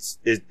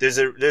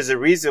 there's a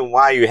reason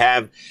why you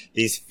have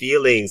these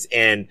feelings.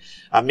 And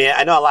I mean,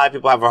 I know a lot of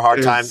people have a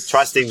hard time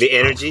trusting the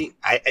energy.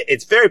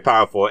 It's very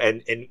powerful.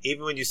 And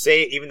even when you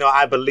say it, even though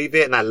I believe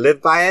it and I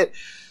live by it,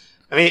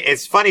 I mean,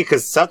 it's funny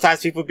because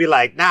sometimes people be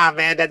like, nah,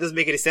 man, that doesn't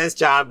make any sense,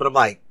 John. But I'm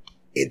like,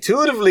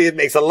 intuitively, it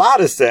makes a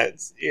lot of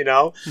sense,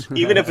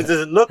 even if it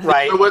doesn't look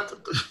right. You know what?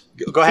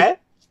 Go ahead.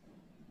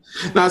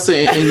 Not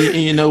saying,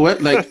 and you know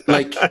what? Like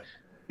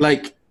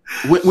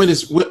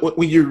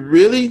when you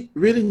really,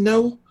 really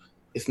know,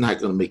 it's not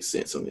going to make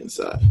sense on the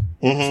inside.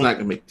 It's not going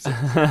to make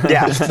sense.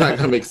 Yeah, it's not going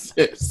to make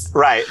sense.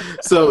 Right.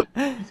 So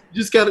you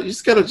just gotta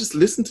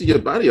listen to your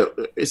body.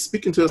 It's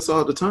speaking to us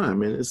all the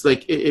time, and it's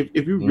like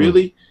if you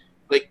really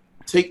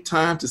take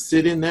time to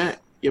sit in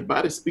that, your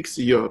body speaks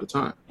to you all the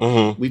time.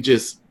 We're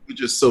just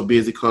so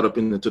busy caught up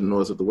into the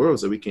noise of the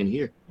world that we can't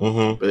hear.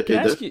 But can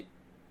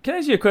I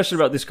ask you a question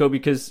about this, Kobe?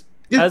 Because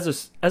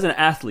as an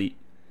athlete,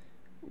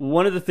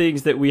 one of the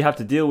things that we have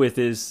to deal with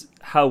is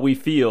how we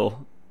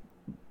feel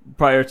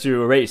prior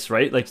to a race,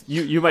 right? Like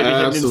you might be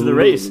heading into the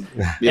race,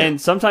 and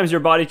sometimes your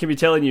body can be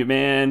telling you,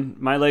 "Man,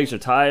 my legs are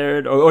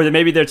tired," or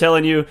maybe they're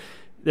telling you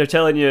you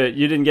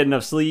didn't get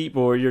enough sleep,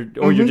 or you're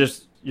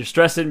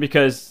stressing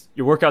because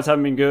your workouts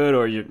haven't been good,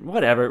 or you're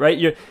whatever,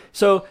 right?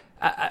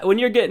 When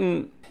you're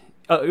getting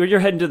when you're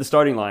heading to the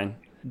starting line,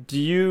 how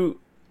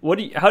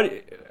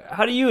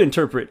do you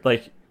interpret,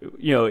 like,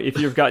 if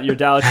you've got your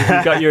doubts,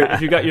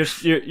 if you've got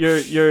your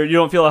you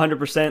don't feel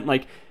 100%,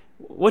 like,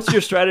 what's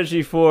your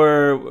strategy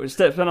for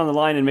stepping on the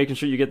line and making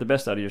sure you get the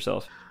best out of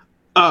yourself?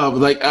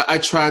 I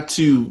try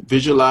to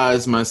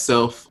visualize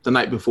myself the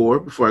night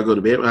before I go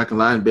to bed, where I can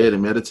lie in bed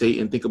and meditate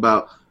and think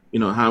about,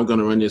 how I'm going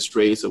to run this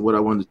race or what I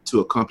wanted to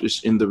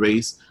accomplish in the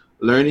race,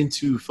 learning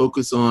to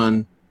focus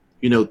on,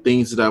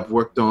 things that I've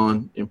worked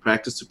on in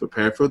practice to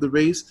prepare for the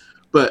race.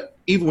 But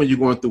even when you're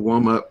going through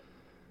warm up,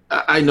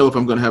 I know if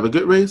I'm going to have a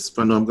good race, if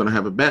I know I'm going to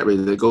have a bad race.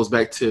 It goes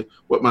back to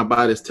what my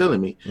body is telling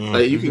me.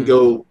 Like, you can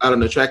go out on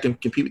the track and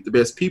compete with the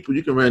best people.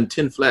 You can run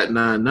 10 flat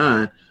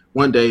 9.9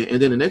 one day,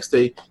 and then the next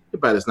day, your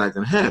body's not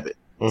going to have it.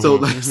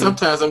 So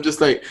sometimes I'm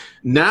just like,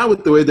 now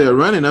with the way they're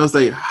running, I was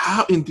like,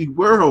 how in the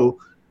world,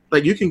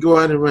 like, you can go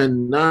out and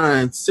run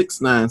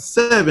 9.6,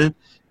 9.7,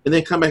 and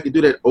then come back and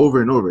do that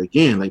over and over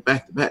again, like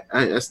back to back.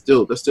 That's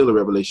still a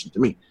revelation to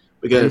me,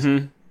 because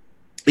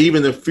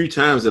even the few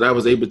times that I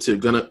was able to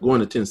go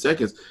into 10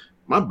 seconds,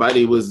 my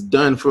body was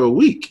done for a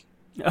week.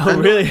 Oh,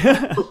 really?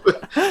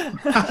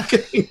 I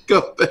can't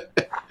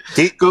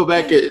go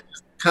back and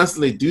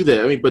constantly do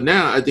that. I mean, but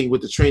now I think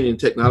with the training and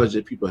technology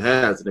that people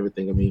have and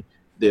everything, I mean,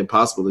 the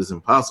impossible is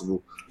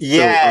impossible.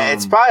 Yeah, so,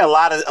 it's probably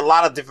a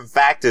lot of different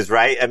factors,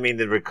 right? I mean,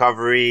 the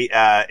recovery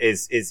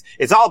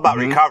it's all about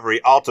recovery.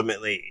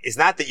 Ultimately, it's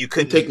not that you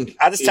couldn't.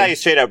 I'll just tell you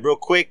straight up, real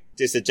quick,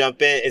 just to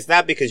jump in. It's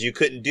not because you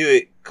couldn't do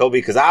it, Kobe,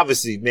 because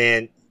obviously,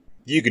 man,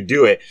 you could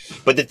do it.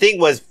 But the thing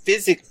was,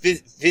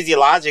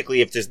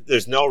 physiologically, if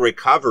there's no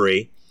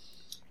recovery,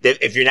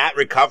 if you're not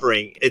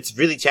recovering, it's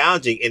really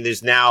challenging. And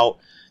there's now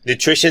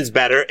nutrition's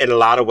better in a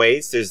lot of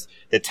ways. There's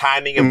the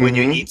timing of when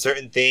you eat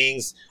certain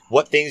things,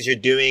 what things you're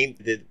doing,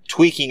 the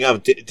tweaking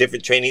of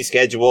different training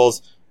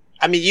schedules.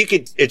 I mean, you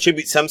could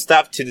attribute some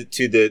stuff to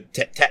the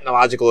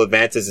technological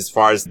advances as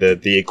far as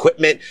the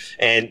equipment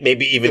and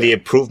maybe even the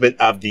improvement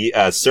of the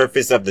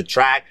surface of the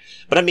track.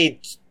 But I mean,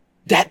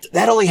 that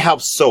only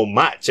helps so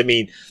much. I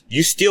mean,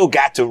 you still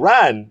got to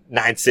run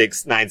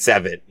 9.6,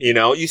 9.7, you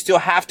know, you still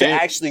have to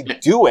actually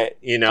do it,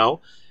 you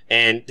know,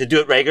 and to do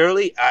it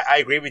regularly. I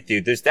agree with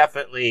you. There's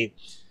definitely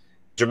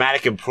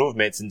dramatic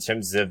improvements in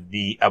terms of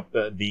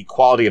the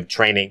quality of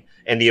training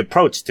and the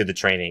approach to the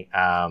training.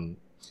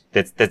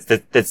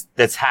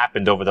 That's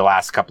happened over the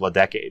last couple of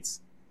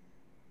decades.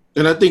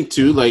 And I think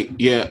too, like,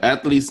 yeah,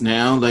 athletes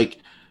now, like,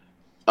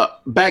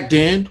 back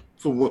then,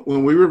 for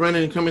when we were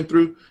running and coming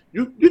through,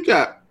 you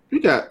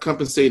got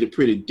compensated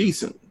pretty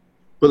decent.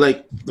 But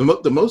like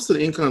the most of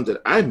the income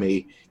that I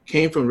made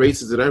came from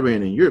races that I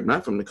ran in Europe,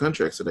 not from the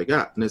contracts that I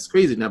got. And it's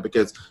crazy now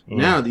because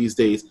now these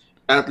days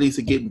athletes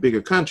are getting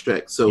bigger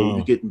contracts, so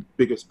you're getting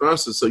bigger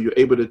sponsors, so you're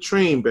able to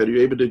train better.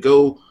 You're able to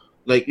go.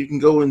 Like, you can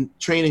go and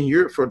train in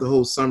Europe for the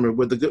whole summer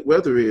where the good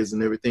weather is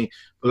and everything.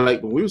 But,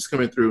 like, when we was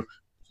coming through,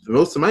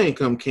 most of my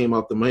income came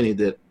off the money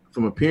that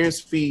from appearance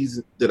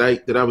fees that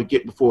I would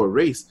get before a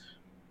race,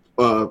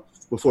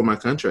 before my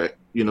contract.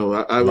 You know,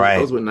 I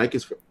was with Nike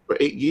for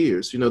 8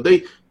 years. You know,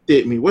 they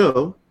did me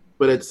well,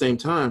 but at the same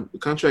time, the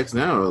contracts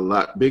now are a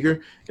lot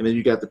bigger. And then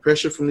you got the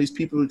pressure from these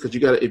people because you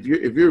got to, if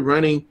you're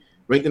running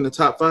ranked in the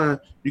top 5,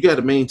 you got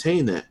to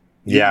maintain that.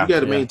 You got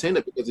to maintain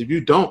it, because if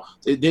you don't,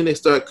 then they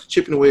start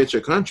chipping away at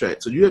your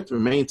contract. So you have to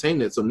maintain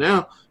that. So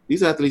now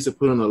these athletes are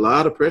putting a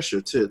lot of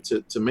pressure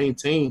to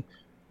maintain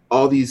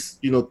all these,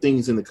 you know,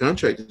 things in the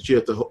contract that you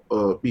have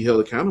to be held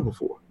accountable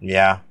for.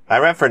 Yeah. I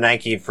ran for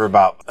Nike for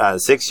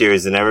about 6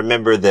 years, and I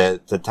remember the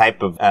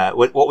type of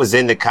what was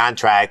in the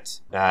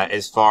contract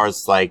as far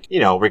as, like, you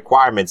know,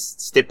 requirements,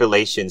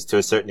 stipulations to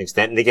a certain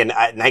extent. And again,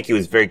 Nike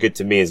was very good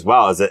to me as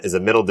well as a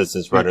middle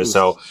distance runner.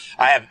 So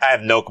I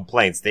have no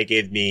complaints. They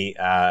gave me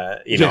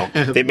you know,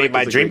 they made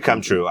my dream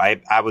come true.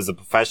 I was a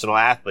professional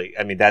athlete.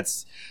 I mean,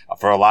 that's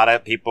for a lot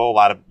of people, a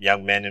lot of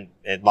young men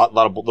and a lot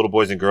of little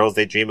boys and girls.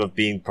 They dream of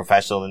being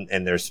professional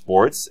in their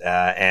sports,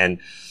 and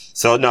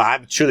so, no,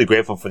 I'm truly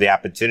grateful for the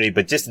opportunity.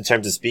 But just in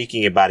terms of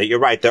speaking about it, you're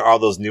right. There are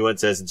those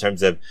nuances in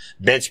terms of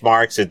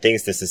benchmarks and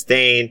things to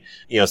sustain,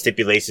 you know,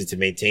 stipulations to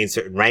maintain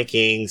certain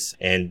rankings,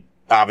 and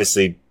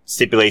obviously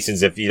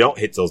stipulations if you don't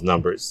hit those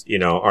numbers, you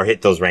know, or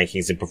hit those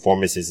rankings and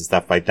performances and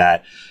stuff like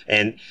that.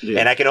 And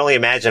I can only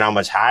imagine how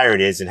much higher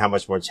it is and how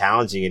much more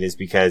challenging it is,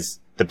 because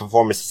the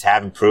performances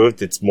have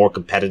improved. It's more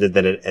competitive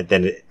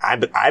than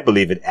I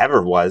believe it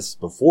ever was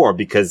before,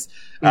 because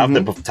of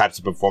the types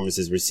of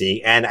performances we're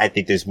seeing. And I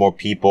think there's more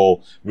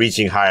people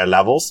reaching higher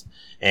levels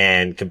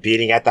and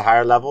competing at the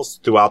higher levels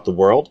throughout the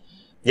world.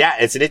 Yeah,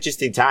 it's an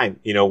interesting time,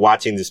 you know,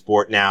 watching the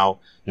sport now,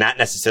 not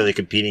necessarily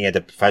competing at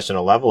the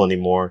professional level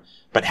anymore,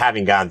 but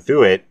having gone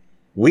through it,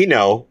 we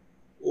know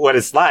what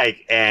it's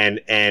like, and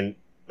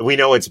we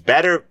know it's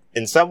better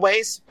in some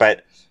ways,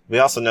 but we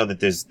also know that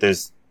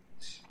there's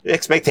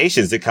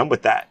expectations that come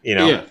with that, you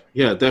know?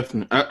 Yeah,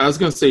 definitely. I was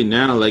going to say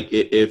now, like,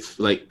 if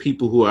like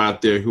people who are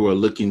out there who are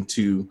looking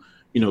to,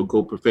 you know,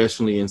 go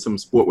professionally in some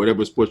sport,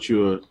 whatever sport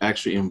you're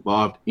actually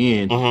involved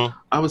in,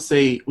 I would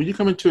say when you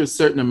come into a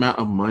certain amount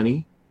of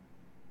money,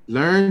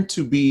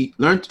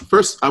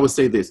 first, I would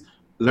say this,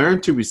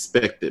 learn to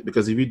respect it.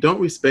 Because if you don't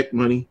respect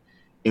money,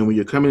 and when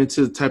you're coming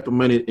into the type of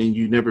money and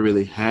you never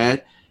really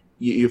had,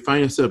 you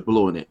find yourself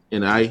blowing it.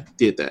 And I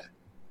did that.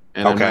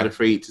 And I'm not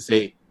afraid to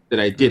say that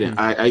I didn't.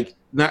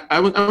 I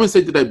wouldn't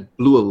say that I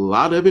blew a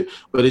lot of it,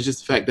 but it's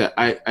just the fact that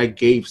I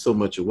gave so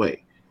much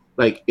away.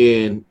 Like,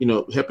 in, you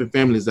know, helping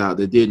families out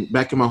that didn't,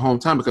 back in my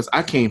hometown, because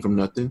I came from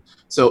nothing.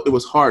 So it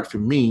was hard for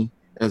me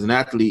as an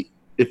athlete.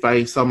 If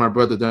I saw my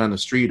brother down the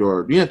street,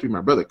 or you have to be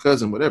my brother,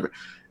 cousin, whatever.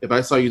 If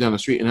I saw you down the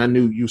street and I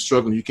knew you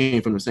struggling, you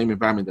came from the same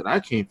environment that I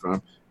came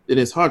from, then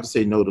it's hard to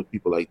say no to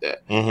people like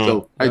that.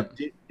 So I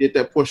did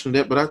that portion of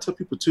that. But I tell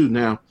people too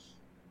now,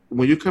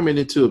 when you're coming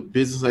into a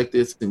business like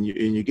this and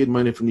you get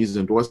money from these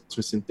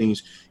endorsements and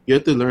things, you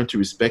have to learn to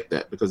respect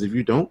that. Because if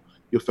you don't,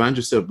 you'll find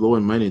yourself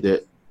blowing money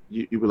that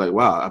you were like,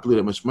 wow, I blew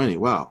that much money.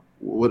 Wow,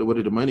 where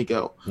did the money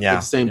go? At the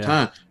same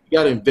time, you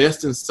got to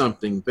invest in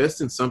something,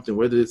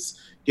 whether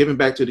it's giving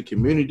back to the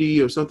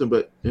community or something,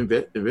 but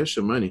invest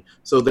your money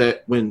so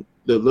that when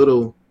the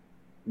little,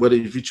 whether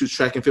if you choose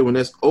track and field, when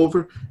that's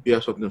over, you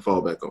have something to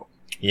fall back on.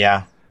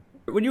 Yeah.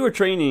 When you were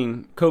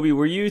training, Kobe,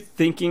 were you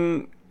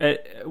thinking,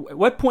 at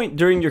what point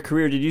during your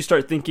career did you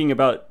start thinking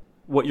about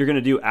what you're going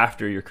to do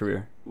after your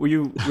career? Were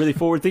you really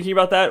forward thinking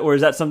about that, or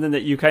is that something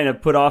that you kind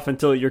of put off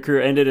until your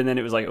career ended and then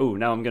it was like, oh,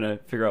 now I'm going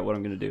to figure out what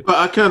I'm going to do? Well,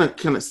 I kind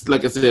of,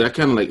 like I said, I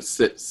kind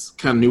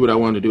of knew what I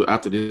wanted to do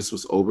after this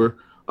was over.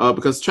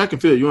 Because track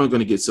and field, you're only going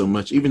to get so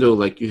much, even though,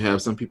 like, you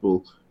have some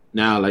people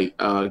now, like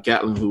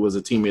Gatlin, who was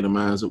a teammate of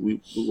mine, so we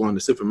won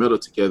the silver medal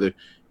together.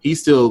 He's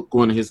still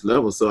going to his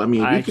level. So, I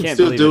mean, we can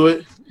still do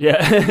it.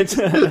 Yeah.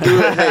 Still do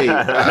it. Hey,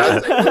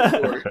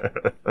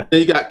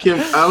 then you got Kim.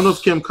 I don't know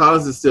if Kim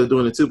Collins is still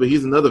doing it too, but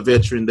he's another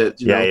veteran that,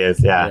 you know, he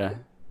is. Yeah.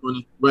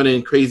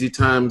 Running crazy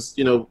times,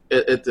 you know,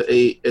 at the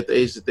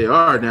age that they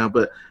are now.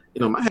 But,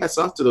 you know, my hat's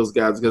off to those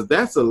guys, because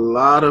that's a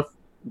lot of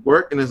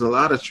work and there's a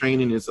lot of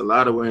training. There's a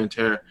lot of wear and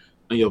tear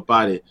on your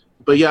body.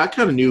 But yeah, I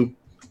kind of knew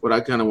what I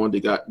kind of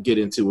wanted to get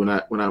into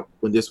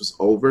when this was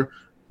over.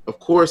 Of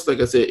course, like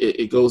I said,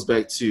 it goes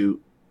back to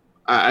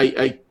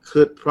I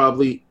could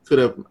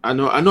have. I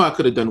know I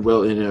could have done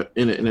well in the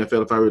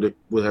NFL if I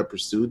would have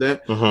pursued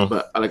that.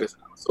 But like I said,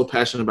 I was so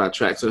passionate about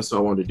track, so that's what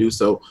I wanted to do.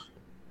 So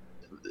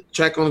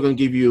track only going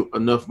to give you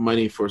enough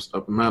money for an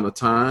amount of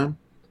time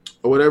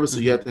or whatever, so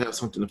you have to have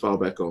something to fall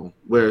back on.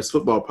 Whereas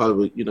football,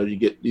 probably, you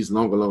get these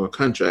longer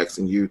contracts,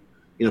 and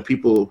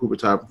people who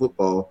retire from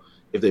football,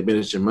 if they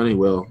manage their money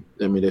well,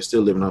 I mean, they're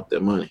still living off their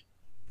money.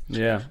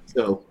 Yeah.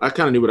 So I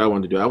kind of knew what I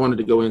wanted to do. I wanted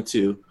to go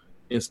into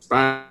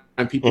inspiring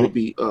people to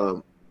be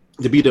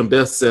their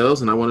best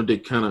selves, and I wanted to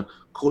kind of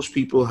coach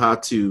people how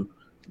to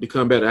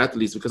become better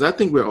athletes, because I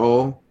think we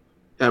all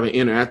have an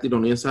inner athlete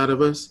on the inside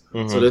of us.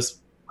 So that's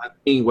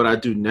what I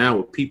do now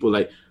with people.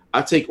 Like,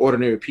 I take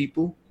ordinary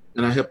people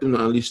and I help them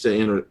to unleash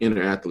their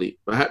inner athlete.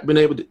 But I have been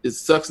able to. It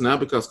sucks now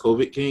because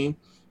COVID came,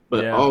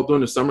 but all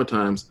during the summer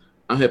times,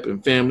 I'm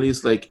helping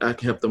families. Like, I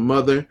can help the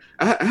mother.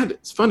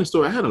 It's a funny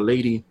story. I had a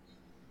lady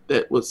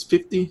that was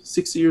 50,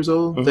 60 years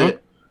old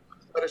that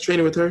started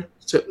training with her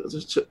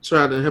to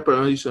try to help her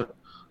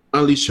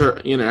unleash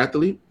her inner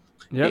athlete.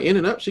 And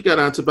ended up, she got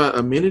on to about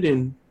a minute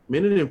and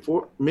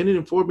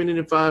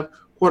 5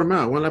 quarter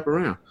mile, one lap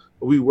around.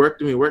 We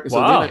worked. Wow. So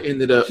then I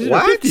ended up.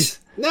 What?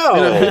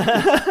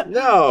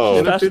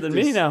 No. Faster than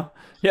me now.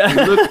 Yeah.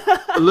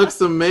 It looks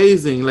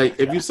amazing. Like,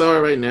 if you saw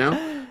her right now,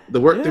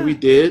 the work that we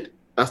did,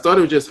 I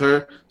started with just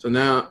her. So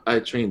now I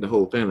trained the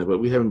whole family, but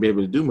we haven't been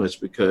able to do much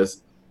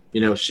because,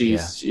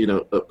 she's,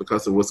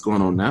 because of what's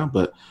going on now.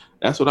 But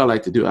that's what I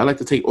like to do. I like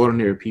to take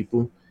ordinary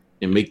people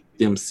and make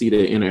them see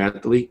their inner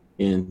athlete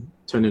and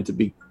turn them to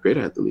be great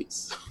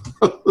athletes.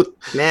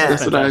 Man,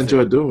 that's what I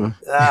enjoy doing.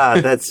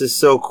 That's just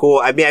so cool.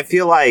 I mean, I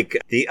feel like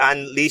the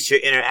Unleash Your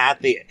Inner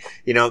Athlete,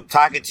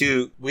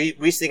 we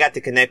recently got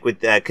to connect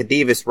with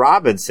Kadivis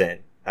Robinson,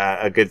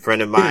 a good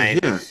friend of mine.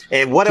 Yeah.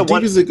 And what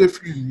Kadivis a good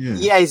friend.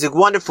 Yeah, he's a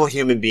wonderful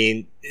human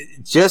being.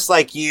 Just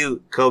like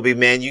you, Kobe,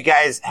 man, you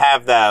guys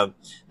have that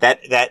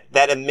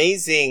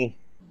amazing,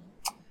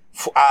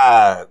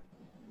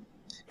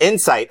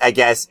 insight, I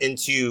guess,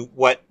 into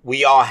what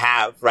we all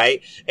have,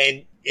 right?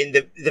 And in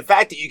the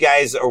fact that you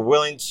guys are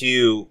willing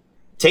to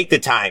take the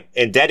time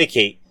and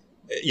dedicate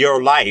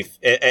your life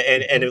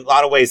and in a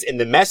lot of ways in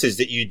the message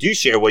that you do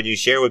share when you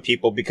share with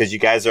people, because you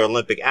guys are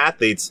Olympic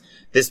athletes,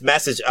 this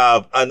message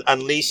of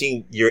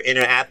unleashing your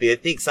inner athlete.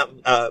 I think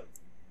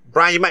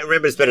Brian, you might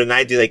remember this better than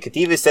I do. Like,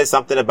 Kadiva said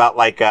something about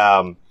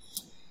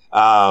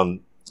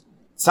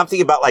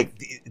something about like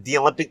the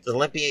Olympic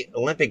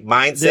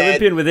mindset, the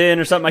Olympian within,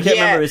 or something. I can't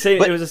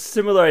remember. It was a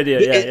similar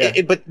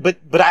idea.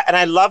 But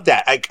I love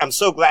that. I'm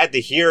so glad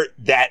to hear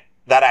that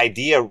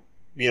idea,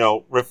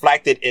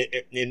 reflected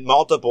in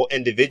multiple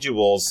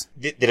individuals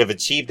that have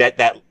achieved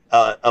that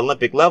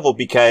Olympic level.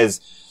 Because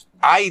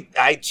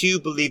I too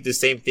believe the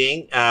same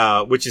thing,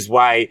 which is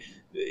why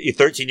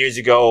 13 years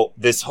ago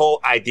this whole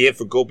idea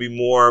for Go Be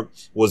More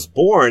was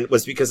born.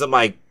 Was because I'm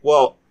like,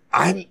 well,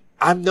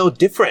 I'm no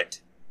different.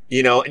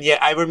 And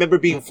yet I remember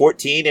being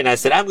 14 and I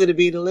said, I'm going to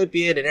be an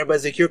Olympian, and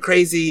everybody's like, you're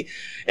crazy.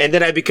 And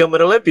then I become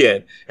an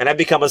Olympian and I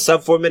become a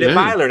sub 4 minute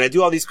miler and I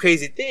do all these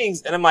crazy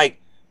things. And I'm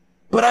like,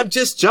 but I'm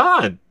just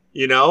John,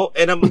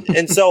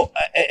 and so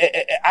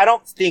I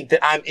don't think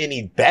that I'm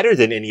any better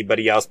than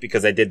anybody else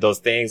because I did those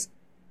things.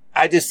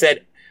 I just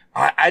said,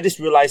 I just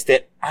realized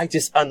that I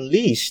just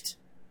unleashed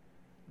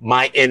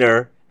my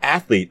inner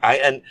athlete.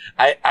 I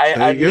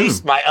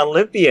unleashed my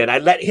Olympian. I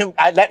let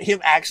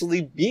him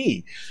actually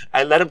be.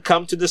 I let him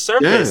come to the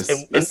surface.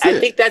 Yes, and I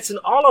think that's in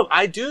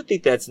I do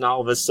think that's in all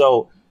of us.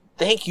 So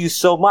thank you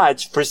so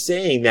much for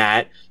saying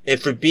that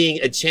and for being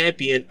a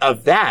champion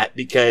of that,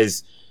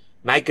 because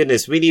my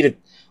goodness, we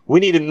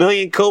need a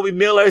million Kobe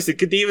Millers and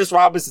Kadivis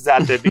Robinsons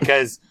out there,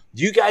 because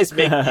you guys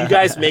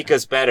make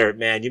us better,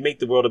 man. You make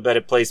the world a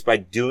better place by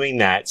doing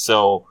that.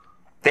 So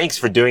thanks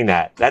for doing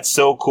that. That's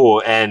so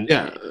cool. And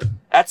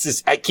that's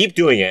just, I keep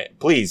doing it,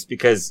 please,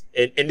 because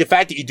and the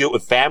fact that you do it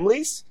with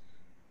families.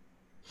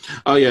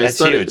 Oh yeah,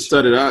 it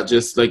started out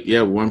just like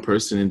one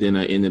person, and then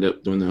I ended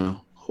up doing the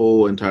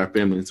whole entire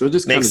family. So it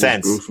just kind of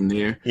just grew from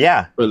there.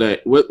 Yeah. But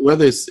like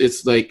whether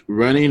it's like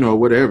running or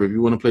whatever, if you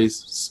want to play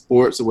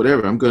sports or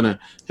whatever, I'm gonna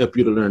help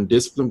you to learn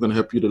discipline. I'm gonna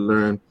help you to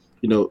learn,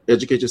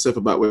 educate yourself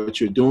about what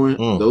you're doing.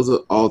 Those are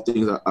all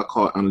things I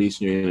call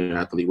unleashing your inner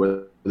athlete.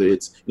 Whether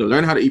it's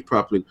learn how to eat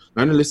properly,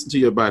 learn to listen to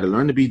your body,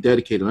 learn to be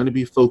dedicated, learn to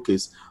be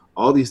focused.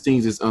 All these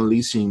things is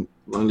unleashing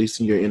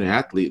your inner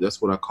athlete.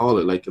 That's what I call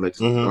it. Like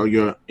or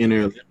your inner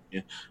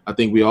Olympian. I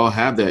think we all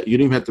have that. You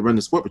don't even have to run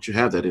the sport, but you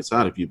have that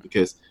inside of you,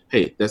 because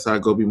hey, that's how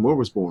Go Be More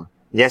was born.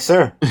 Yes,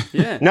 sir.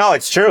 Yeah. No,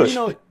 it's true.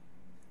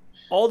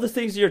 All the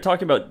things you're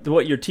talking about,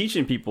 what you're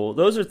teaching people,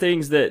 those are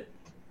things that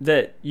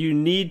you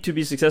need to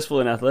be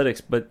successful in athletics,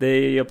 but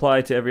they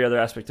apply to every other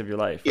aspect of your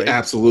life. Right? Yeah,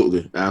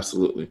 absolutely.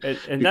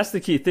 And that's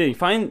the key thing.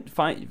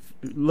 Find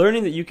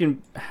learning that you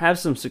can have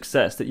some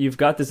success, that you've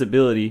got this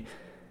ability.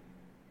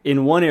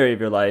 in one area of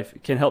your life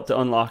can help to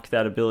unlock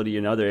that ability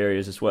in other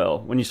areas as well.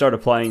 When you start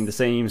applying the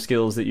same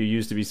skills that you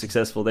used to be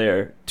successful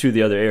there to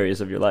the other areas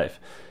of your life.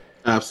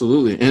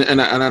 Absolutely.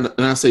 And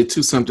I say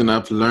too, something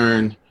I've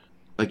learned,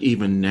 like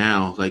even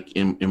now, like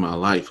in my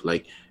life,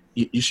 like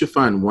you should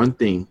find one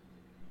thing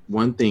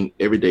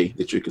every day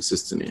that you're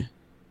consistent in.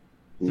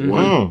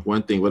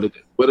 One thing,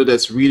 whether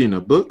that's reading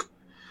a book,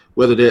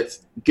 whether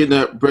that's getting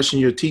up, brushing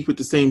your teeth with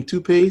the same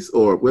toothpaste,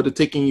 or whether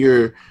taking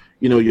your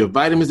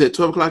vitamins at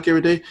 12 o'clock every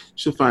day, you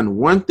should find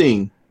one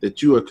thing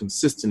that you are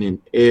consistent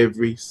in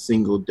every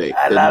single day.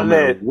 I love no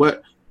matter it.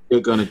 what, you're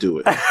going to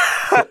do it.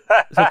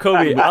 So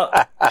Kobe,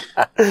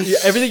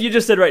 everything you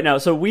just said right now.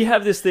 So we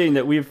have this thing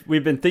that we've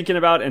been thinking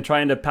about and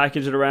trying to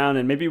package it around,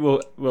 and maybe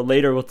we'll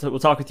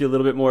talk with you a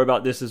little bit more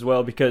about this as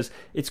well, because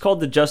it's called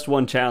the Just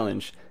One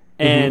Challenge.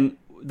 And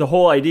the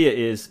whole idea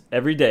is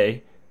every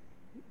day,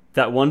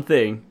 that one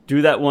thing,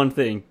 do that one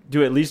thing,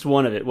 do at least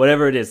one of it,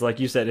 whatever it is. Like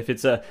you said, if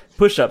it's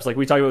push-ups, like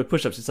we talked about with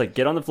push-ups, it's like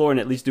get on the floor and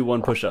at least do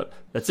one push-up.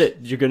 That's it.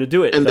 You're going to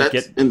do it. And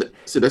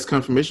that's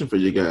confirmation for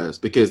you guys,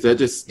 because that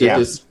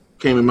just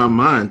came in my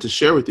mind to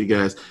share with you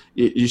guys.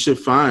 You should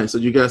find, so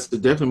you guys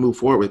should definitely move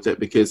forward with that,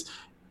 because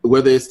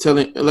whether it's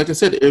telling, like I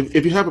said,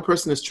 if you have a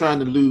person that's trying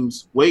to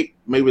lose weight,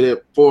 maybe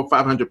they're 400 or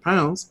 500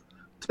 pounds,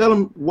 tell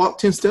them walk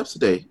 10 steps a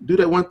day. Do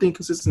that one thing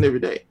consistent every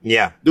day.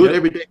 Yeah. Do it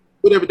every day.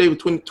 Do it every day with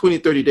 20,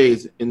 30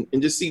 days and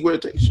just see where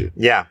it takes you.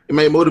 Yeah. It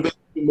may motivate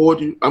you more.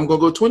 I'm going to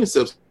go 20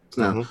 steps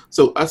now.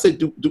 So I say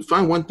do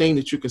find one thing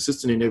that you're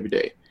consistent in every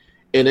day.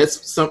 And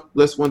that's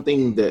one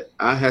thing that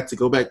I had to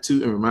go back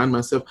to and remind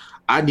myself.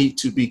 I need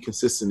to be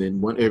consistent in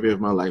one area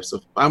of my life.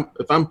 So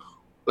if I'm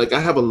like,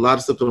 I have a lot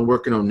of stuff that I'm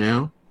working on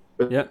now,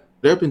 but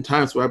there have been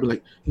times where I've been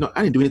like,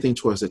 I didn't do anything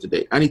towards that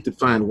today. I need to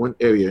find one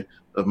area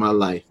of my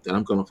life that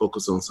I'm going to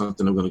focus on,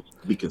 something I'm going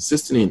to be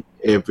consistent in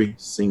every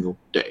single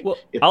day. Well,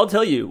 I'll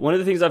tell you, one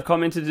of the things I've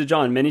commented to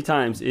John many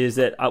times is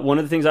that one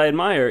of the things I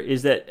admire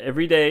is that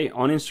every day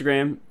on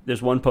Instagram,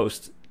 there's one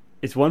post.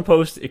 It's one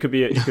post. It could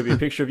be a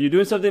picture of you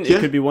doing something. It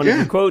could be one of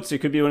your quotes. It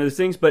could be one of those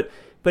things. But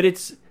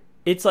it's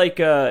like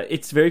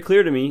it's very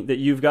clear to me that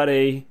you've got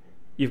a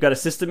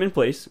system in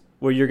place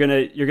where you're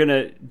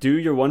gonna do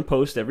your one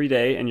post every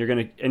day, and you're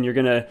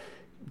gonna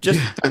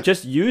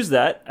just use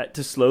that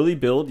to slowly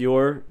build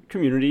your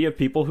community of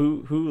people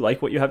who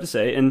like what you have to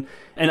say. And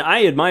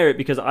I admire it,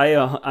 because I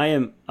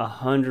am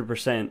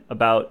 100%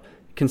 about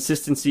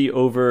consistency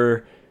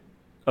over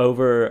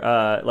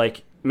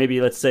like,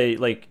 maybe let's say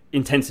like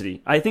intensity.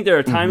 I think there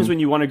are times when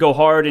you want to go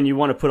hard and you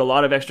want to put a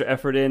lot of extra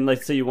effort in.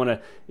 Let's say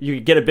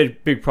you get a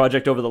big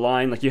project over the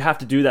line. Like, you have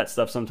to do that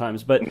stuff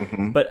sometimes. But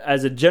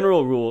as a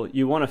general rule,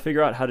 you want to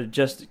figure out how to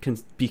just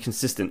be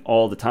consistent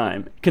all the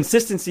time.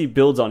 Consistency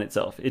builds on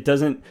itself. It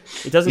doesn't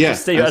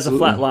just stay as a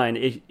flat line.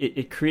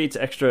 It creates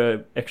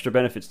extra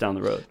benefits down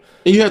the road.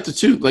 And you have to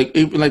too, like,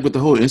 even like with the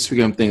whole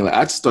Instagram thing. Like,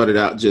 I started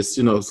out just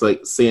it's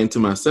like saying to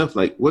myself,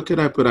 like, what could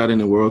I put out in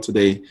the world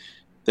today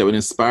that would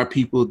inspire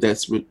people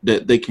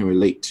that they can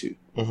relate to.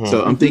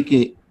 So I'm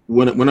thinking,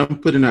 when I'm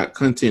putting out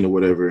content or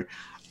whatever,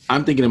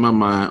 I'm thinking in my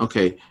mind,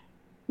 okay,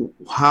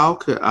 how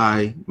could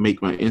I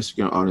make my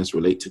Instagram audience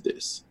relate to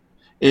this?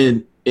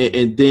 And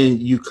then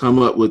you come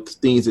up with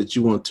things that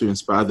you want to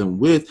inspire them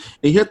with,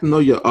 and you have to know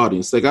your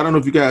audience. Like, I don't know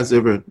if you guys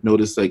ever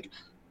noticed, like,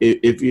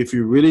 if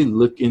you really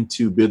look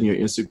into building your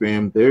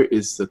Instagram, there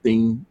is a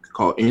thing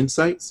called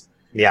insights.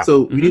 Yeah.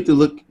 So you need to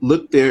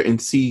look there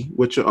and see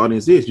what your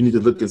audience is. You need to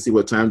look and see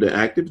what time they're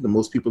active. The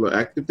most people are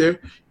active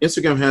there.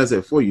 Instagram has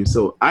that for you.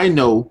 So I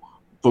know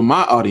for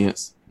my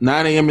audience,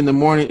 9 a.m. in the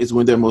morning is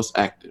when they're most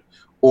active,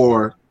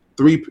 or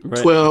 3,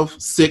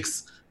 12,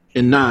 6,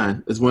 and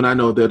 9 is when I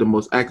know they're the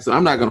most active. So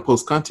I'm not going to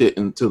post content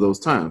until those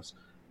times.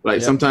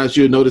 Like, sometimes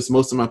you'll notice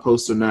most of my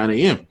posts are 9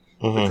 a.m.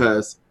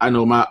 Because I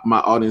know my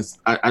audience.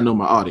 I know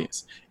my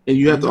audience. And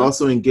you have to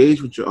also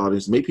engage with your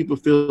audience, make people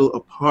feel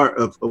a part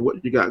of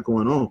what you got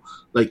going on.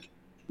 Like,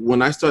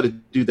 when I started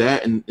to do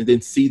that and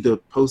then see the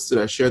posts that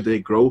I shared, they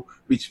grow,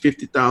 reach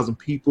 50,000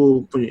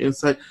 people from your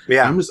insight.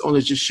 Yeah. I'm just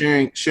only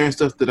sharing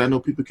stuff that I know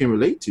people can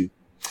relate to.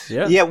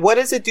 Yeah. Yeah. What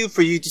does it do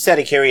for you, just out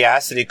of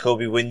curiosity,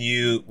 Kobe,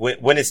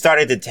 when it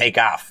started to take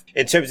off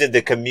in terms of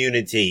the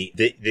community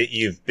that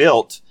you've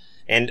built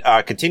and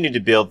continue to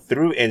build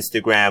through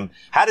Instagram?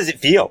 How does it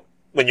feel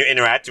when you're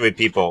interacting with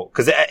people?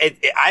 Because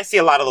I see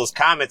a lot of those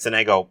comments and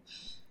I go,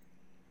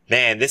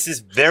 man, this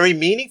is very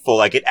meaningful.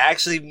 Like, it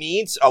actually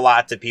means a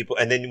lot to people.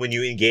 And then when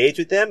you engage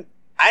with them,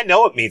 I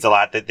know it means a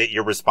lot that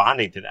you're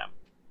responding to them.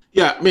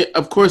 Yeah, I mean,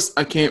 of course,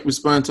 I can't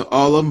respond to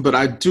all of them, but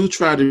I do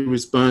try to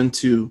respond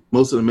to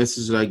most of the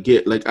messages that I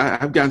get. Like,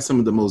 I've gotten some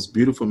of the most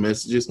beautiful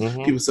messages.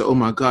 People say, oh,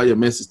 my God, your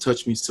message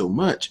touched me so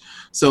much.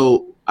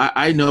 So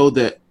I know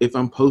that if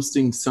I'm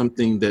posting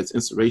something that's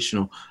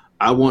inspirational,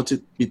 I want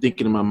to be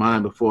thinking in my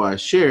mind before I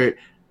share it,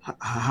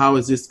 how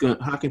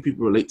can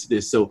people relate to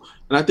this? So,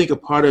 and I think a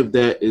part of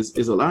that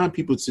is allowing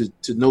people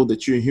to know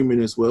that you're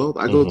human as well.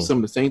 I go through some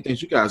of the same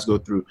things you guys go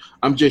through.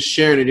 I'm just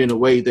sharing it in a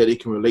way that it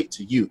can relate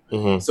to you.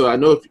 So I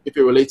know if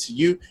it relates to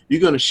you,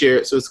 you're going to share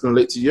it, so it's going to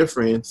relate to your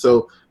friend.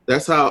 So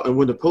that's how, and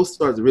when the post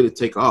started to really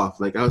take off,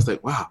 like, I was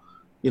like, wow,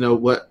 you know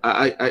what,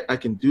 I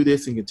can do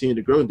this and continue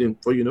to grow. And then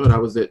before you know it, I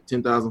was at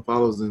 10,000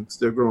 followers and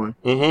still growing.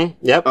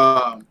 Yep.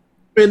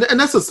 And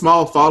that's a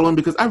small following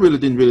because I really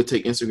didn't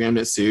take Instagram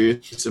that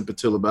serious up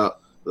until about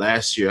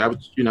last year. I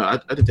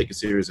didn't take it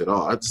serious at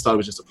all. I just thought it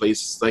was just a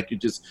place like you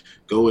just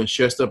go and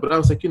share stuff. But I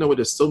was like, you know what,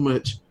 there's so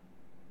much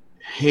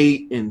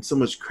hate and so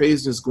much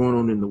craziness going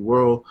on in the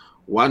world.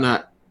 Why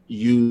not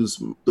use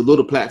the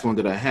little platform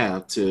that I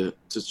have to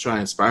try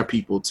and inspire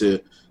people to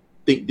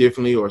think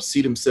differently or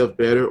see themselves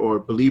better or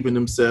believe in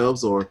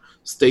themselves or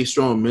stay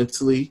strong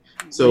mentally.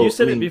 So you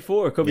said it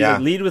before, Kobe. Yeah.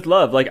 Like, lead with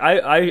love. Like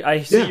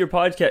I see your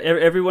podcast,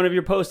 every one of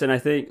your posts, and I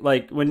think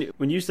like when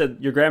you said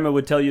your grandma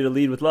would tell you to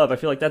lead with love, I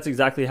feel like that's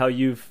exactly how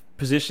you've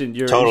positioned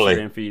your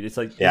Instagram feed. It's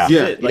like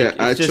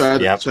I try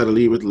to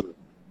lead with love,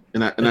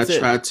 and I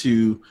try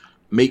to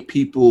make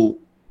people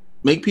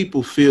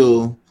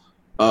feel.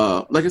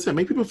 Like I said,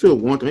 make people feel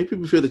wanted, make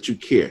people feel that you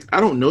care. I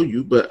don't know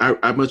you, but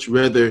I much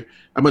rather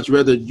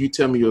you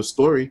tell me your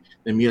story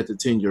than me have to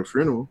attend your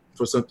funeral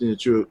for something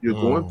that you're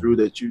going through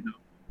that you know.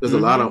 There's a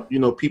lot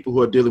of people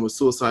who are dealing with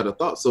suicidal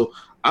thoughts. So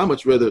I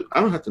much rather,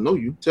 I don't have to know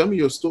you. Tell me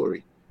your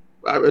story.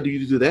 I'd rather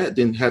you do that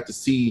than have to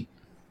see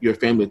your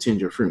family attend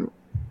your funeral.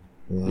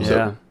 Yeah.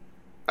 So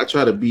I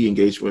try to be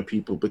engaged with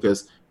people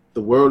because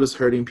the world is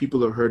hurting.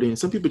 People are hurting.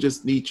 Some people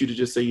just need you to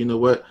just say, you know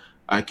what?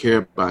 I care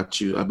about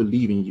you. I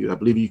believe in you. I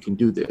believe you can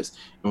do this.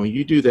 And when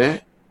you do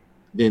that,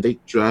 then they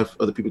drive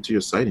other people to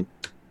your sighting.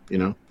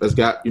 That's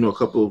got, a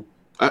couple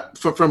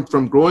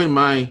from growing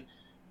my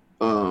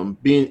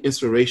being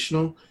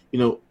inspirational,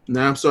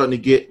 now I'm starting to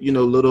get,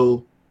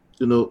 little,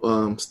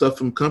 stuff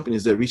from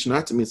companies that reaching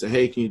out to me and say,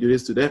 hey, can you do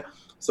this, do that?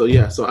 So,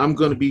 yeah, so I'm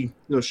going to be,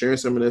 sharing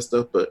some of that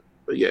stuff, but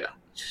yeah.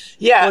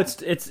 Yeah. Well,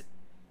 it's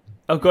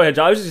oh, go ahead,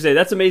 John. I was just going to say,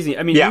 that's amazing.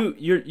 I mean,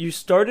 you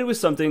started with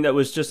something that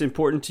was just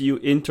important to you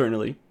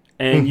internally.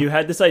 And you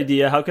had this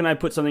idea, how can I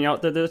put something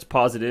out there that's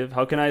positive?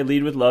 How can I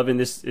lead with love in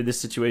this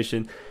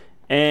situation?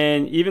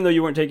 And even though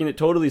you weren't taking it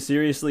totally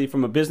seriously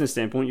from a business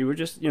standpoint, you were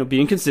just,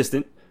 being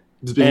consistent.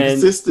 Being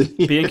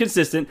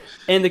consistent.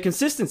 And the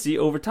consistency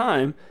over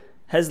time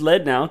has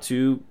led now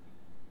to,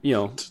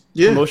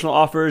 promotional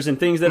offers and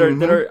things that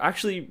are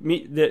actually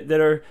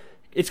that are.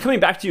 It's coming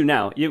back to you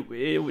now. It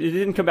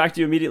didn't come back to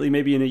you immediately,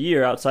 maybe in a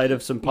year, outside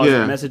of some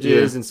positive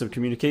messages and some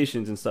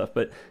communications and stuff.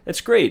 But it's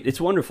great. It's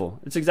wonderful.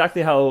 It's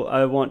exactly how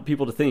I want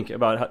people to think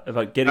about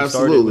getting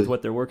started with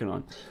what they're working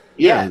on.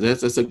 Yeah,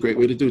 that's a great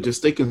way to do it. Just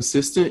stay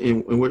consistent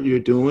in what you're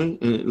doing,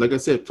 and like I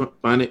said,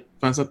 find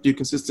something you're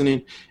consistent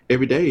in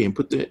every day, and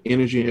put the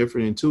energy and effort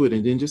into it,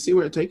 and then just see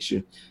where it takes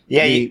you.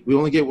 Yeah, we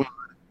only get one,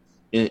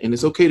 and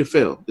it's okay to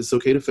fail. It's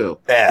okay to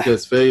fail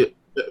because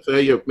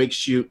failure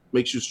makes you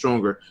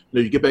stronger.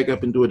 You get back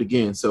up and do it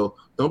again. So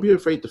don't be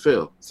afraid to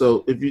fail.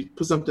 So if you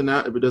put something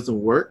out, if it doesn't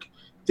work,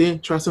 then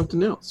try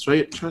something else.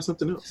 Try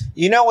something else.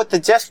 With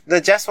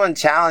the Just One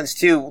challenge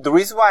too, the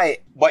reason why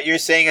what you're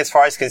saying as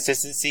far as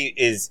consistency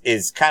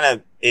is kind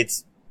of,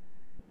 it's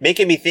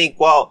making me think,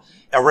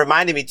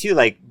 reminding me too,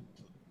 like,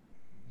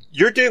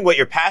 you're doing what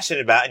you're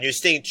passionate about and you're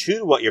staying true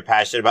to what you're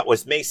passionate about,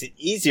 which makes it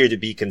easier to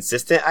be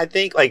consistent. I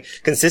think, like,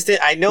 consistent.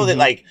 I know that,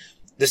 like,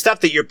 the stuff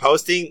that you're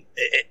posting,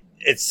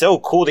 it's so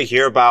cool to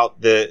hear about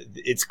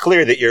it's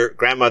clear that your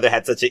grandmother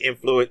had such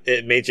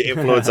a major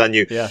influence on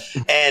you. Yeah.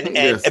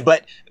 And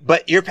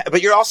but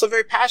you're also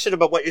very passionate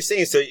about what you're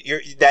saying. So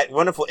you're that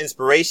wonderful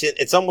inspiration.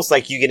 It's almost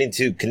like you getting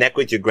to connect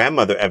with your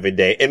grandmother every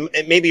day. And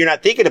maybe you're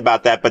not thinking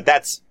about that, but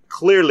that's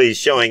clearly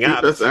showing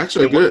up. That's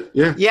actually good.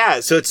 Yeah.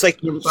 Yeah. So it's like,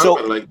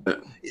 like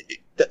that.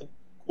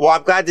 Well,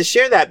 I'm glad to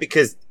share that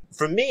because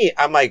for me,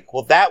 I'm like,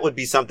 well, that would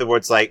be something where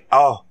it's like,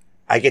 oh,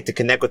 I get to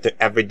connect with her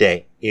every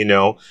day,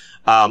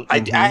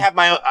 I have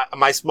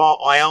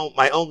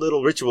my own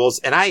little rituals,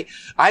 and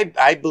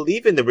I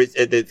believe in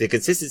the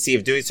consistency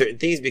of doing certain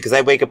things because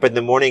I wake up in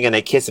the morning and I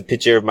kiss a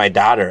picture of my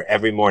daughter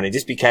every morning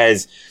just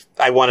because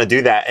I want to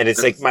do that. And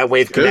it's like my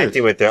way of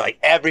connecting with her. Like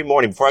every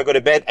morning before I go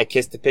to bed, I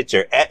kiss the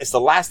picture. It's the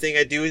last thing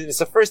I do and it's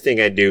the first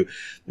thing I do.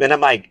 Then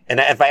I'm like,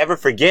 and if I ever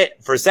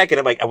forget for a second,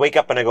 I'm like, I wake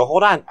up and I go,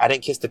 hold on, I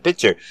didn't kiss the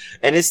picture.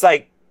 And it's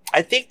like,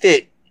 I think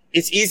that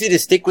it's easy to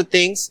stick with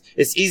things.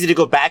 It's easy to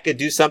go back and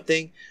do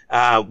something,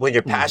 when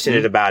you're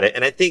passionate about it.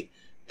 And I think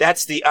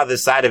that's the other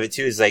side of it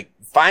too, is like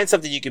find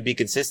something you can be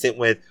consistent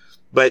with,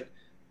 but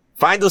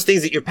find those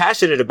things that you're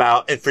passionate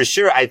about. And for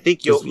sure, I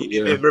think you'll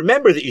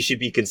remember that you should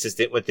be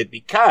consistent with it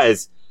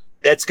because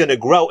that's going to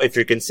grow if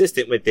you're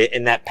consistent with it.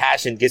 And that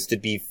passion gets to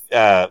be,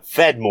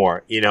 fed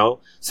more,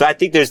 So I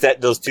think there's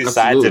those two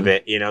sides of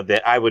it,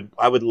 that I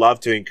would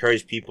love to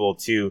encourage people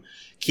to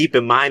keep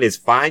in mind is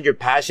find your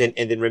passion.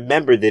 And then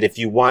remember that if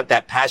you want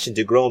that passion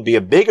to grow and be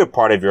a bigger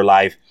part of your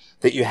life,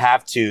 that you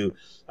have to,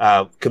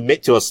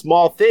 commit to a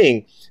small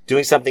thing,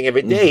 doing something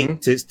every day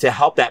to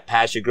help that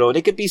passion grow. And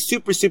it could be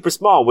super, super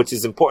small, which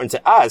is important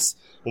to us.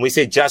 When we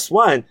say just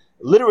one,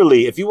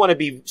 literally, if you want to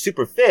be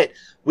super fit,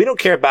 we don't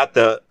care about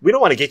we don't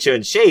want to get you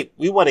in shape.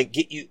 We want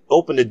to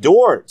open the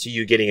door to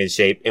you getting in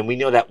shape. And we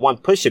know that one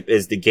push-up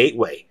is the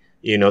gateway,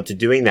 to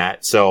doing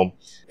that. So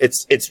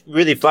it's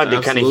really fun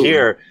to kind of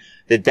hear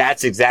that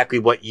that's exactly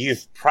what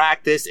you've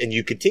practiced and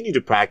you continue to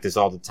practice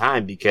all the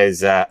time,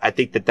 because I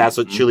think that that's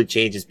what truly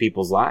changes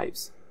people's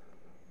lives.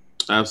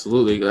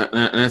 Absolutely.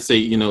 And I say,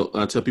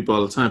 I tell people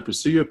all the time,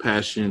 pursue your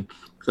passion,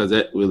 because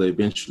that will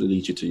eventually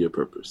lead you to your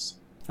purpose.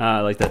 I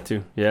like that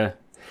tue. Yeah.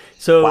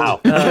 So, wow.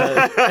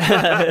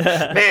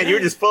 Man, you're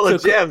just full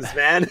of gems,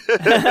 man.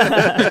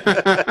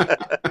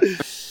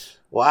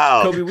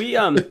 Wow. Kobe, we,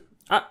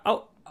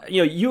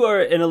 you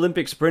are an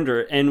Olympic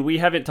sprinter, and we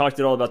haven't talked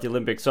at all about the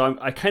Olympics. So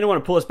I kind of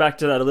want to pull us back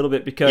to that a little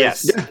bit,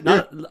 because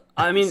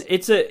I mean,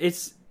 it's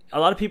a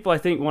lot of people I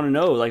think want to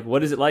know, like,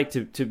 what is it like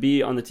to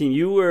be on the team?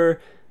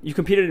 You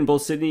competed in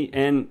both Sydney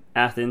and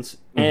Athens,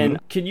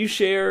 and can you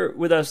share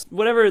with us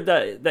whatever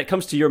that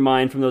comes to your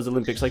mind from those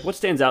Olympics? Like, what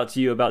stands out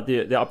to you about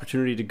the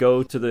opportunity to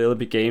go to the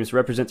Olympic Games,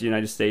 represent the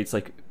United States?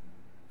 Like,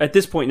 at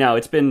this point now,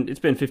 it's been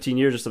 15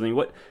 years or something.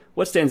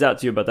 What stands out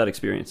to you about that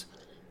experience?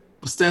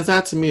 What stands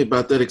out to me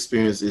about that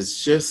experience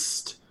is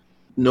just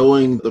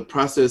knowing the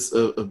process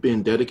of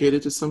being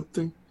dedicated to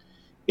something,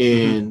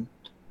 and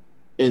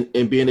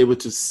being able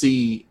to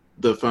see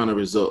the final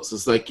results.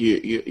 It's like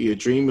you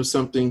dream of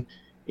something.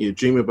 You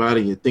dream about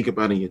it, you think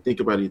about it, you think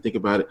about it, you think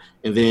about it,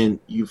 and then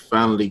you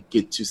finally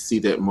get to see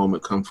that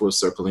moment come full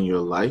circle in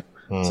your life.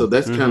 So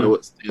that's kind of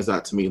what stands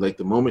out to me. Like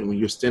the moment when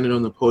you're standing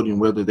on the podium,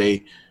 whether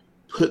they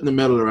putting the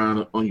medal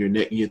around on your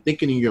neck, and you're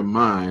thinking in your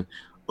mind,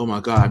 oh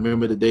my God, I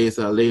remember the days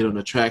that I laid on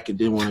the track and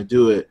didn't want to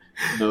do it.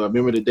 I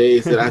remember the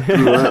days that I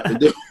threw up and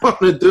didn't want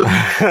to do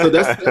it. So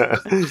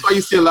that's why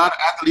you see a lot of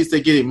athletes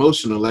that get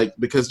emotional, like,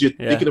 because you're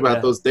thinking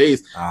about those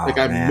days. I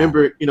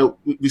remember,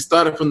 we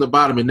started from the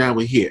bottom and now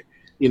we're here.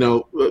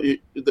 With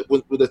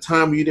the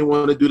time you didn't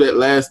want to do that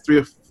last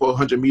 300 or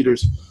 400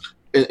 meters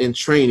in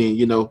training,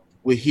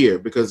 we're here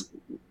because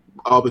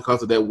of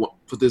that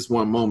for this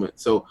one moment.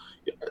 So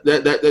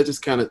that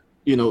just kind of,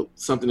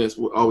 something that's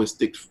always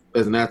stick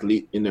as an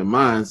athlete in their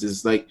minds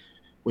is like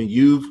when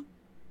you've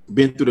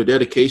been through the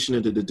dedication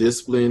and the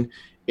discipline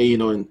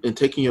and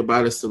taking your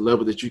body to the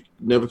level that you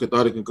never could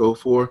thought it could go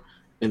for.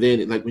 And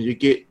then like when you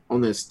get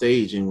on that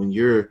stage and when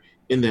you're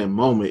in that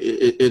moment,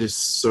 it is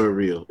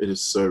surreal. It is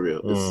surreal.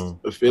 It's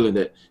a feeling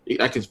that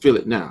I can feel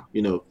it now.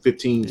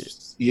 15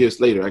 years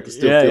later, I can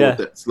still feel what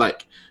that's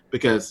like,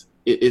 because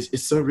it's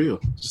surreal.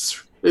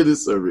 It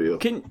is surreal.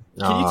 Can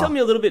you tell me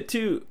a little bit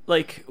too?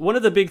 Like, one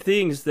of the big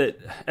things that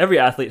every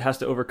athlete has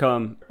to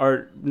overcome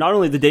are not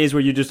only the days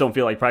where you just don't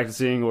feel like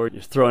practicing, or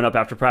you're throwing up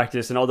after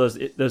practice, and all those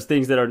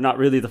things that are not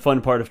really the fun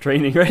part of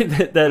training,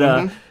 right?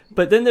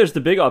 But then there's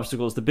the big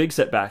obstacles, the big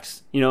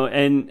setbacks.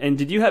 And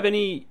did you have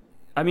any?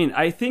 I mean,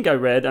 I think I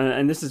read,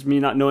 and this is me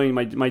not knowing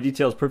my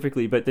details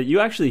perfectly, but that you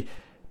actually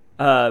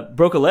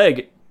broke a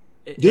leg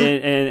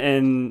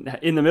and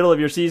in the middle of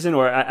your season,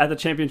 or at the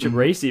championship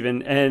race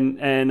even, and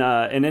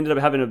ended up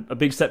having a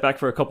big setback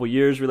for a couple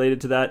years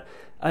related to that.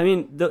 I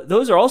mean,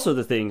 those are also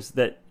the things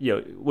that,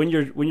 when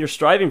you're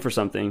striving for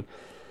something,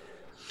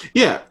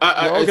 you're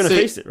all going to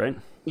face it, right?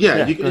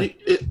 Yeah.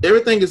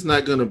 Everything is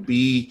not going to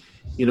be,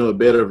 a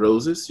bed of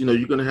roses.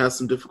 You're going to have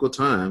some difficult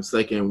times.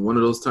 Like in one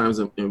of those times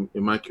in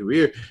my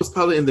career, I was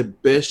probably in the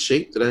best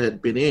shape that I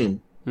had been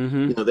in,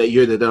 that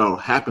year that all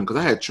happened,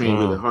 because I had trained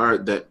really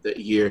hard that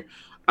year.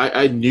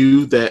 I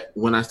knew that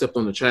when I stepped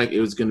on the track, it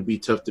was going to be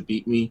tough to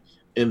beat me.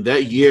 And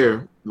that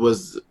year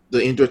was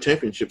the indoor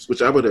championships,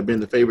 which I would have been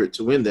the favorite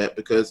to win that,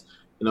 because,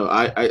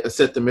 I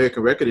set the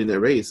American record in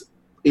that race.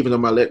 Even though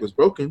my leg was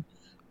broken,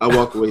 I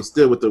walked away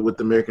still with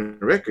the American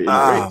record in the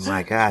race. Oh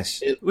my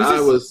gosh. Is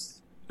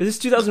this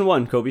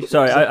 2001, Kobe?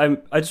 Sorry,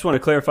 I just want to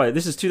clarify.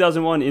 This is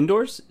 2001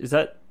 indoors? Is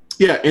that?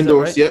 Yeah,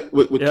 indoors. Right? Yeah,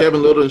 with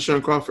Kevin Little and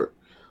Sean Crawford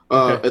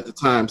at the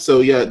time.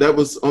 So yeah,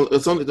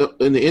 it's only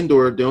in the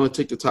indoor. They only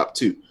take the top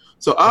two.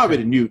 So I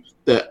already knew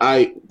that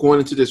going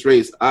into this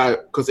race,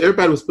 because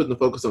everybody was putting the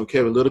focus on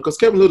Kevin Little, because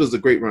Kevin Little is a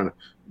great runner,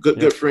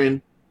 good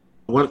friend,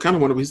 one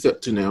of he's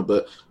up to now.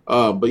 But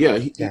yeah,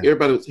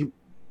 everybody he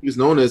was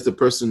known as the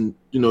person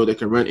that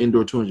can run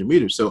indoor 200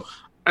 meters. So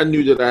I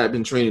knew that I had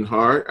been training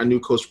hard. I knew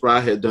Coach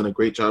Fry had done a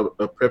great job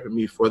of prepping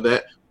me for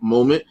that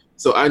moment.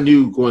 So I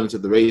knew going into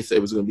the race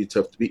it was going to be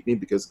tough to beat me,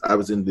 because I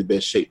was in the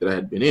best shape that I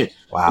had been in.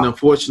 Wow. And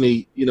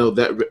unfortunately,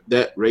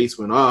 that race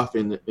went off,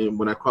 and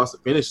when I crossed the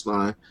finish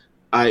line,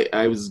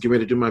 I was getting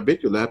ready to do my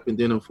victory lap, and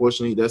then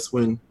unfortunately that's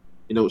when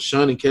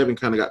Sean and Kevin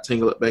kind of got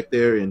tangled up back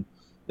there, and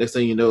next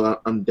thing you know,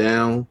 I'm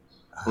down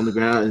on the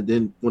ground, and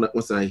then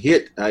once I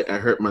hit, I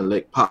heard my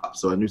leg pop,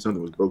 so I knew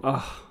something was broken.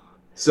 Oh.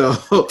 So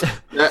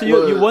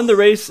you won the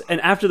race,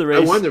 and after the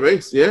race, I won the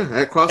race. Yeah,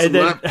 I crossed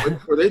the line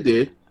before they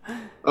did.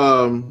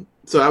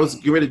 So I was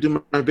getting ready to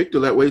do my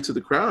victory that way to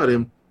the crowd,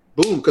 and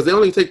boom, because they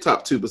only take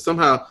top two, but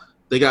somehow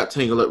they got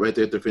tangled up right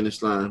there at the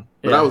finish line.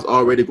 But I was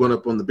already going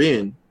up on the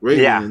bend,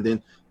 and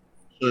then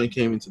Sean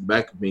came into the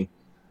back of me,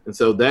 and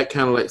so that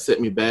kind of like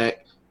set me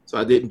back. So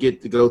I didn't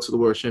get to go to the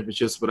World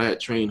Championships, but I had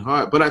trained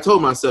hard. But I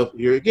told myself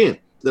here again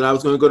that I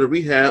was going to go to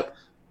rehab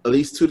at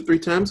least 2 to 3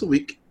 times a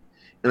week.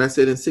 And I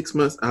said in 6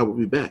 months, I will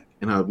be back,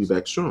 and I will be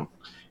back strong.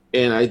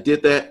 And I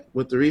did that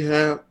with the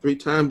rehab three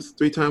times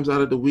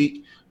out of the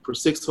week for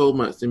 6 whole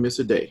months. Didn't miss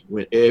a day.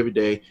 Went every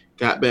day,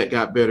 got back,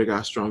 got better,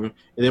 got stronger.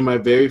 And then my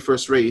very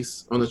first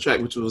race on the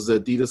track, which was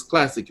the Adidas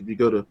Classic. If you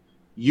go to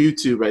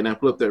YouTube right now,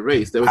 pull up that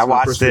race. That was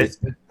my first race.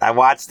 I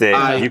watched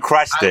it. You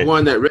crushed it. I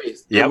won that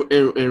race. Yep.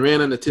 And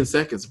ran under 10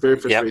 seconds. Very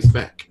first race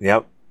back.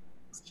 Yep.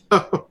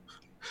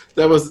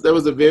 That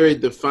was a very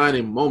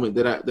defining moment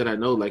that I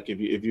know. Like if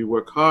you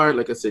work hard,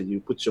 like I said, you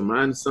put your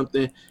mind to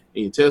something and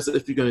you tell yourself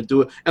if you're gonna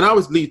do it. And I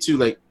always believe too.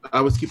 Like I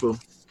always keep a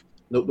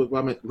notebook.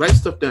 Write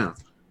stuff down.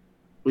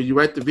 When you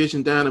write the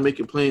vision down and make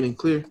it plain and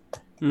clear,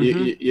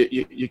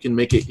 you can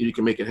make it. You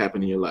can make it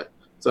happen in your life.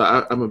 So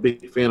I'm a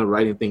big fan of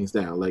writing things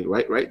down. Like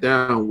write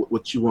down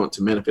what you want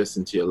to manifest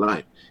into your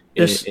life,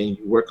 and you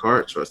work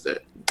hard. Trust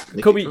that.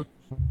 Kobe,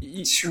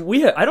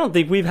 I don't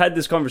think we've had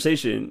this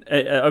conversation.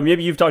 Or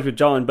maybe you've talked with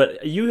John,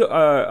 but you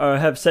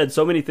have said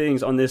so many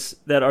things on this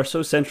that are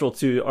so central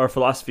to our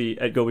philosophy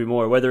at Go Be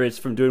More. Whether it's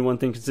from doing one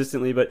thing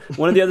consistently, but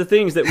one of the other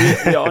things that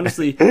we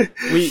honestly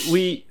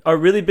we are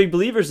really big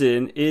believers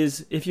in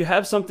is if you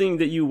have something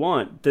that you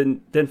want,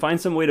 then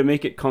find some way to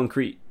make it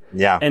concrete.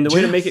 Yeah. And the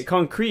way to make it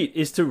concrete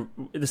is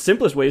the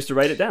simplest way is to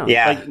write it down.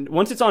 Yeah. Like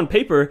once it's on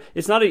paper,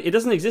 it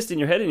doesn't exist in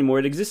your head anymore.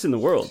 It exists in the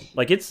world.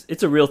 Like it's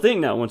a real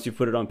thing now once you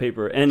put it on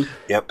paper. And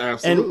yep.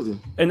 Absolutely.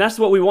 And that's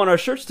what we want our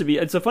shirts to be.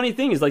 It's a funny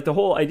thing is like the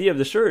whole idea of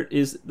the shirt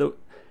is the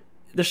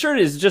shirt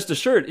is just a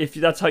shirt if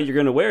that's how you're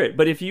going to wear it.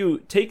 But if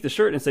you take the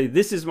shirt and say,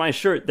 this is my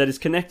shirt that is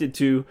connected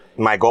to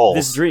my goals,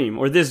 this dream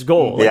or this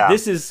goal. Yeah. Like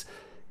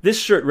this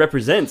shirt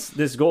represents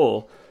this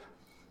goal.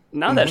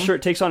 Now that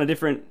shirt takes on a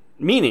different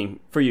meaning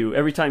for you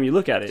every time you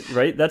look at it,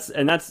 right? That's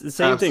the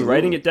same thing.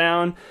 Writing it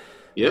down,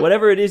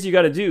 whatever it is you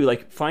got to do,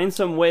 like find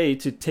some way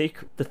to take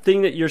the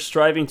thing that you're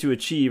striving to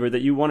achieve or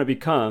that you want to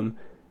become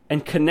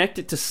and connect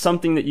it to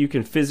something that you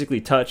can physically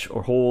touch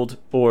or hold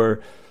or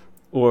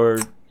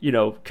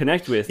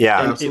connect with. Yeah,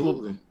 and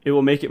absolutely. It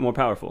will make it more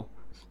powerful.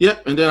 Yeah,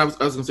 and then I was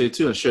going to say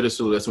too, and share this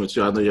little lesson with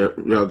you. I know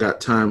y'all got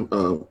time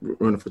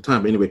running for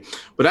time, but anyway.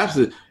 But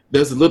after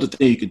there's a little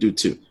thing you can do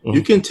too. Mm-hmm.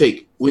 You can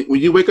take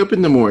when you wake up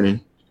in the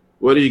morning.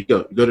 Where do you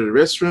go? You go to the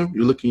restroom.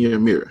 You look in your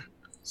mirror.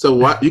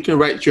 So you can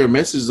write your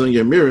messages on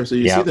your mirror, so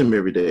you see them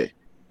every day.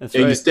 That's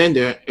and right. You stand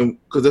there, and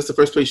because that's the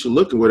first place you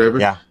look, or whatever.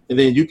 Yeah. And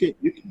then you can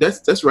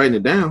that's writing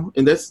it down,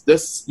 and that's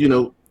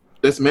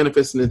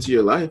manifesting into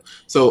your life.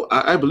 So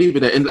I believe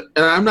in that, and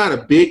I'm not a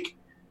big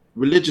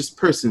religious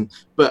person,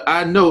 but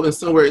I know in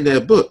somewhere in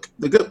that book,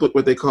 the good book,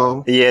 what they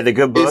call the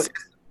good book,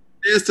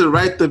 is to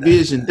write the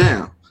vision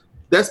down.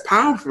 That's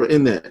powerful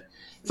in that.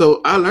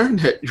 So I learned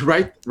that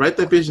write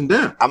that vision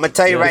down. I'm gonna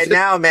tell you right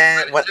now,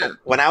 man.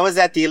 When I was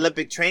at the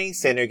Olympic Training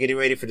Center getting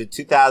ready for the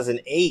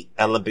 2008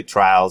 Olympic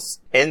trials,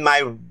 in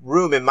my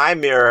room, in my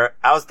mirror,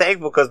 I was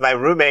thankful because my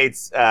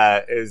roommates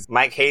is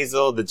Mike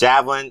Hazel, the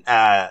javelin,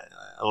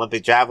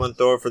 Olympic javelin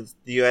thrower for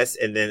the U.S.,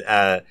 and then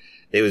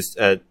it was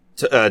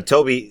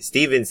Toby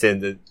Stevenson,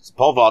 the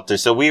pole vaulter.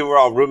 So we were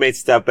all roommates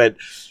stuff, but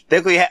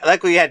luckily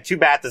we had two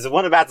bathrooms, and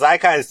one of the bathrooms I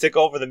kind of took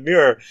over the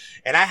mirror,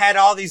 and I had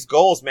all these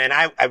goals, man.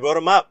 I wrote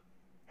them up.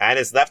 I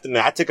just left them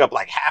there. I took up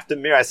like half the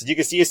mirror. I said, you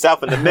can see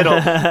yourself in the middle.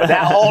 But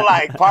that whole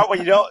like part where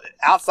you don't,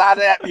 outside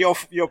of that,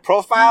 your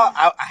profile,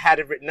 I had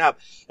it written up.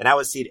 And I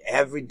would see it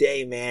every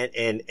day, man.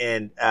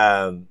 And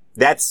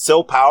that's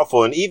so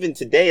powerful. And even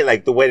today,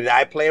 like the way that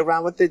I play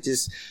around with it,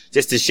 just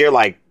to share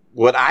like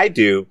what I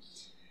do,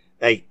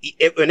 like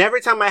and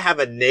every time I have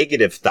a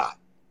negative thought,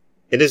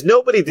 and there's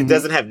nobody that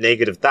doesn't have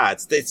negative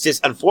thoughts. It's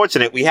just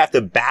unfortunate. We have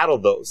to battle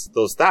those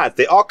thoughts.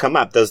 They all come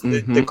up.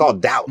 They're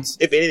called doubts.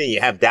 If anything, you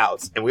have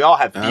doubts, and we all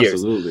have fears.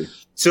 Absolutely.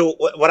 So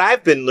what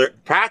I've been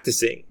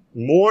practicing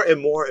more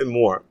and more and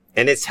more,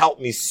 and it's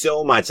helped me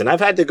so much. And I've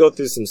had to go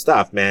through some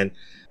stuff, man.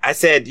 I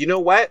said, you know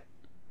what?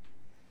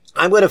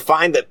 I'm going to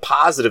find that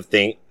positive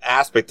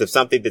aspect of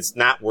something that's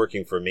not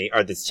working for me,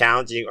 or that's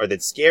challenging, or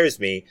that scares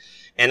me.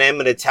 And I'm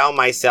going to tell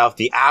myself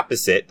the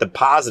opposite, the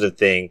positive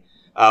thing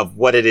of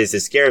what it is that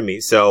scared me.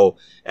 So,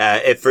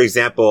 if, for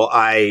example,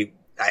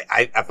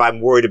 if I'm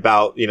worried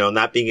about,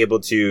 not being able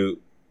to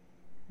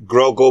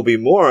grow Go Be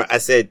More, I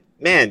said,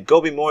 man,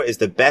 Go Be More is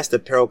the best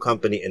apparel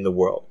company in the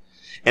world.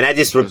 And I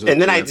just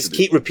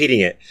keep repeating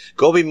it.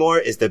 Go Be More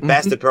is the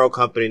best apparel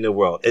company in the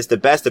world. It's the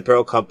best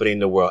apparel company in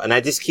the world. And I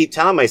just keep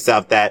telling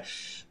myself that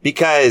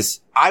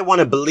because I want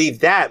to believe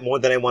that more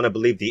than I want to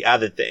believe the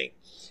other thing.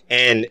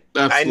 And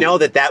absolutely. I know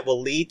that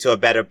will lead to a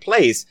better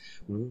place.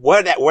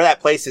 Where that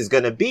place is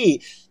going to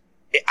be,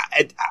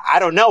 I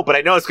don't know, but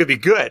I know it's going to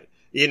be good,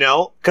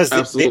 because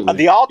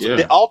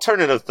the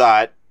alternative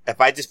thought,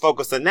 if I just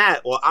focus on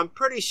that, well, I'm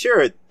pretty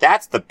sure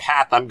that's the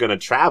path I'm going to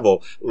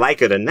travel,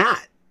 like it or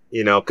not,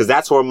 because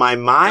that's where my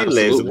mind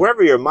lives.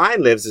 Wherever your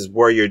mind lives is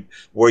where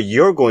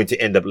you're going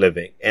to end up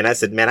living. And I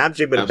said, man, I'm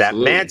dreaming of that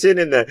mansion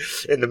in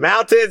the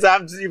mountains.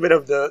 I'm dreaming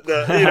of I'm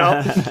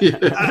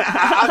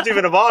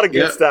dreaming of all the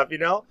good stuff,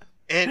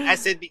 And I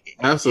said,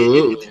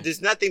 absolutely,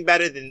 there's nothing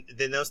better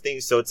than those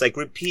things. So it's like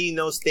repeating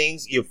those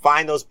things. You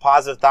find those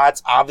positive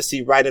thoughts,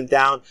 obviously write them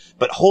down,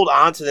 but hold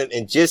on to them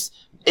and just,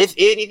 if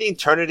anything,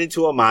 turn it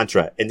into a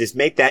mantra and just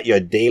make that your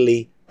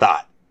daily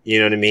thought. You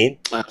know what I mean?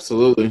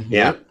 Absolutely.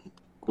 Yeah.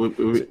 Yep.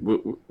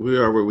 We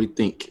are what we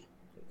think.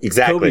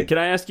 Exactly. Kobe, can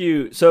I ask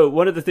you, so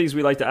one of the things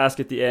we like to ask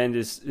at the end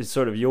is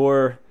sort of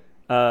your,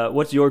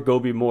 what's your Go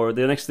Be More?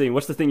 The next thing,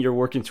 what's the thing you're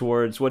working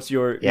towards? What's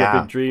your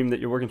big dream that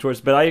you're working towards?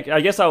 But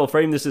I guess I will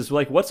frame this as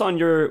like, what's on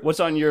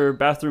your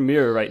bathroom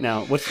mirror right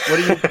now? What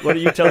are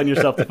you telling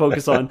yourself to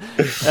focus on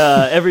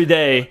every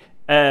day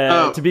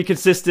to be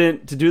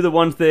consistent, to do the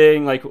one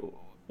thing? Like,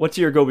 what's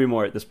your Go Be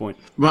More at this point?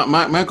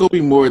 My Go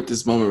Be More at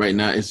this moment right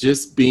now is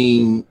just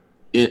being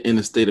in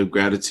a state of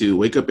gratitude.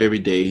 Wake up every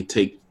day,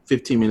 take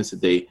 15 minutes a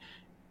day,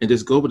 and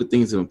just go over the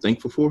things that I'm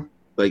thankful for.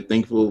 Like,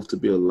 thankful to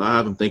be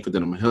alive. I'm thankful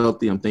that I'm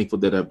healthy. I'm thankful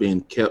that I've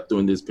been kept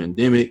during this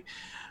pandemic,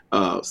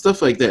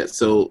 stuff like that.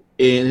 So,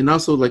 and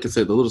also, like I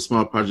said, the little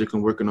small project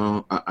I'm working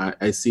on,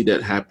 I see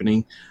that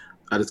happening.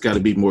 I just got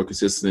to be more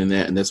consistent in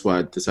that. And that's why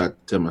I decided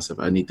to tell myself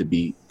I need to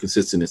be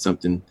consistent in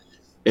something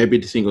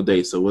every single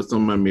day. So what's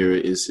on my mirror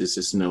is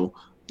just,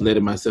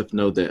 letting myself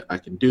know that I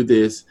can do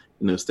this,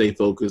 stay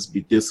focused,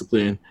 be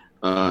disciplined.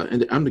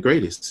 And I'm the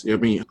greatest. I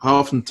mean, how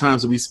often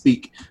times do we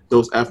speak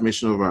those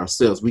affirmations over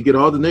ourselves? We get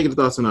all the negative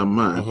thoughts in our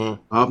mind.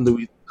 Mm-hmm.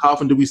 How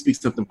often do we speak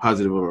something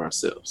positive over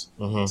ourselves?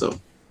 Mm-hmm. So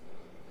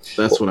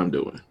that's what I'm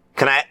doing.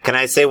 Can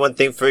I say one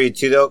thing for you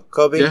too, though,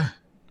 Kobe? Yeah.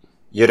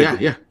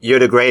 You're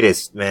the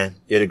greatest, man.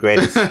 You're the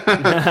greatest. You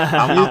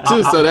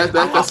too. So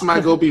that's my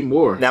Go Be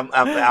More.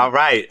 All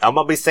right. I'm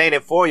gonna be saying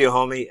it for you,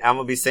 homie. I'm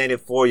gonna be saying it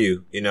for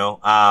you.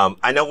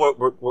 I know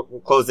we're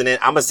closing in.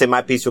 I'm gonna say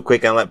my piece real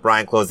quick and let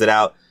Brian close it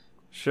out.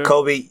 Sure.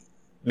 Kobe,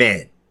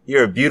 man,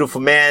 you're a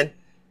beautiful man,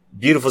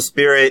 beautiful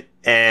spirit,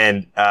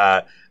 and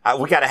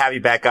we got to have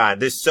you back on.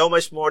 There's so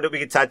much more that we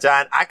can touch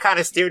on. I kind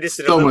of steered this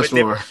in a little bit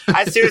different.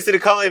 I steered this in a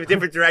couple of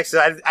different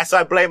directions. So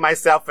I blame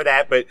myself for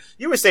that. But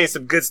you were saying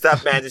some good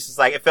stuff, man. It's just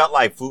like it felt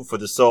like food for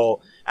the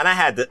soul, and I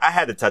had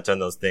to touch on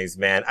those things,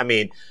 man. I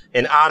mean,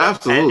 in honor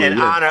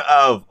honor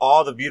of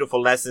all the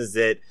beautiful lessons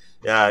that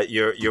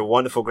your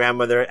wonderful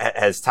grandmother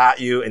has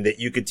taught you, and that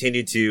you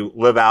continue to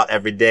live out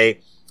every day.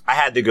 I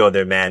had to go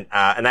there, man.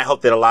 And I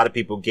hope that a lot of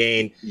people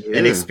gain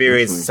and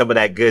experience some of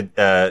that good,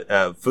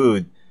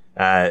 food,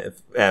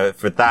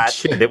 for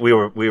thought that we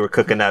were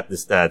cooking up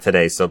this,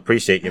 today. So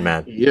appreciate you,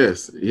 man.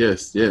 Yes.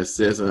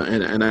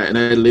 And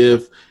I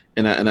live,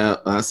 and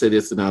I say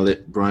this and I'll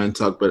let Brian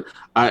talk, but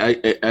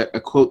a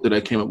quote that I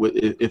came up with,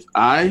 if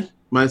I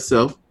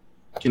myself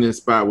can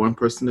inspire one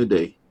person a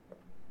day,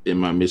 then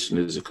my mission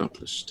is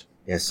accomplished.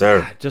 Yes,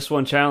 sir. Just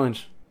one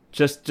challenge.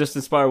 Just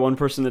inspire one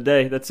person a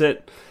day. That's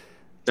it.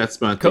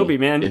 That's my thing. Kobe,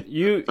 man.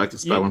 If I can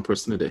inspire one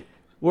person a day.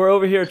 We're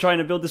over here trying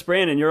to build this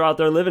brand, and you're out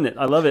there living it.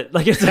 I love it.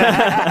 Like it's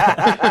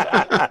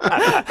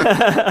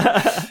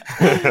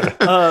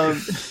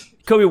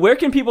Kobe, where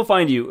can people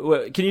find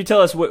you? Can you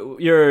tell us what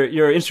your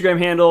Instagram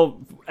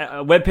handle,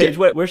 webpage?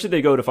 Yeah. Where should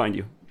they go to find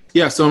you?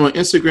 Yeah, so I'm on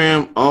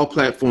Instagram, all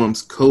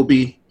platforms,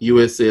 Kobe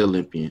USA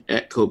Olympian,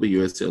 at Kobe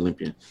USA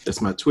Olympian.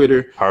 That's my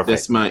Twitter. Perfect.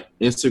 That's my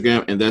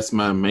Instagram, and that's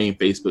my main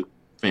Facebook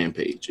fan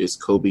page. It's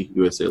Kobe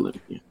USA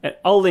Olympian.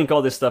 I'll link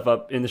all this stuff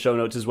up in the show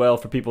notes as well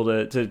for people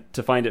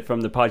to find it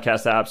from the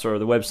podcast apps or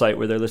the website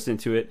where they're listening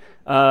to it.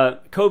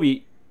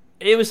 Kobe,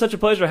 it was such a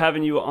pleasure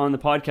having you on the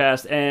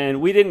podcast, and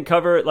we didn't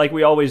cover, like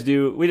we always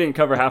do, we didn't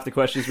cover half the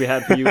questions we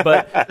had for you,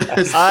 but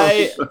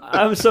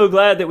I'm so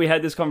glad that we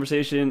had this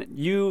conversation.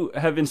 You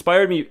have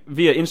inspired me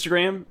via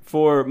Instagram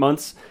for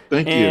months.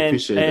 Thank you.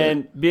 Appreciate that.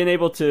 And being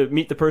able to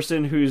meet the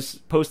person who's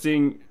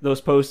posting those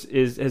posts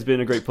has been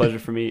a great pleasure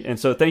for me. And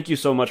so thank you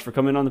so much for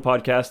coming on the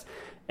podcast,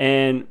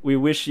 and we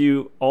wish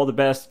you all the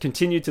best.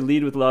 Continue to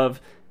lead with love,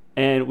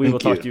 and we will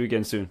talk to you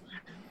again soon.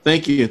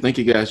 Thank you. Thank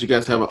you, guys. You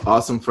guys have an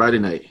awesome Friday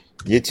night.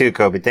 You too,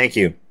 Kobe. Thank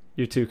you.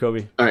 You too,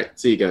 Kobe. All right.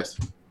 See you guys.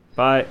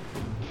 Bye.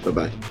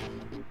 Bye-bye.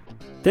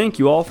 Thank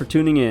you all for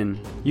tuning in.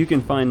 You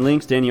can find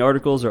links to any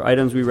articles or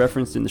items we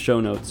referenced in the show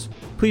notes.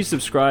 Please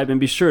subscribe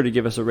and be sure to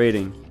give us a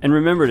rating. And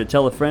remember to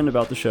tell a friend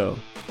about the show.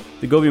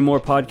 The Go Be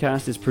More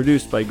podcast is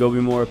produced by Go Be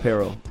More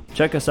Apparel.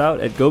 Check us out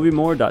at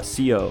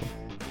gobemore.co.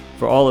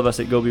 For all of us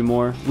at Go Be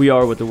More, we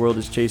are what the world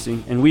is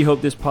chasing, and we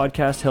hope this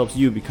podcast helps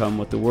you become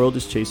what the world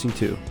is chasing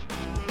too.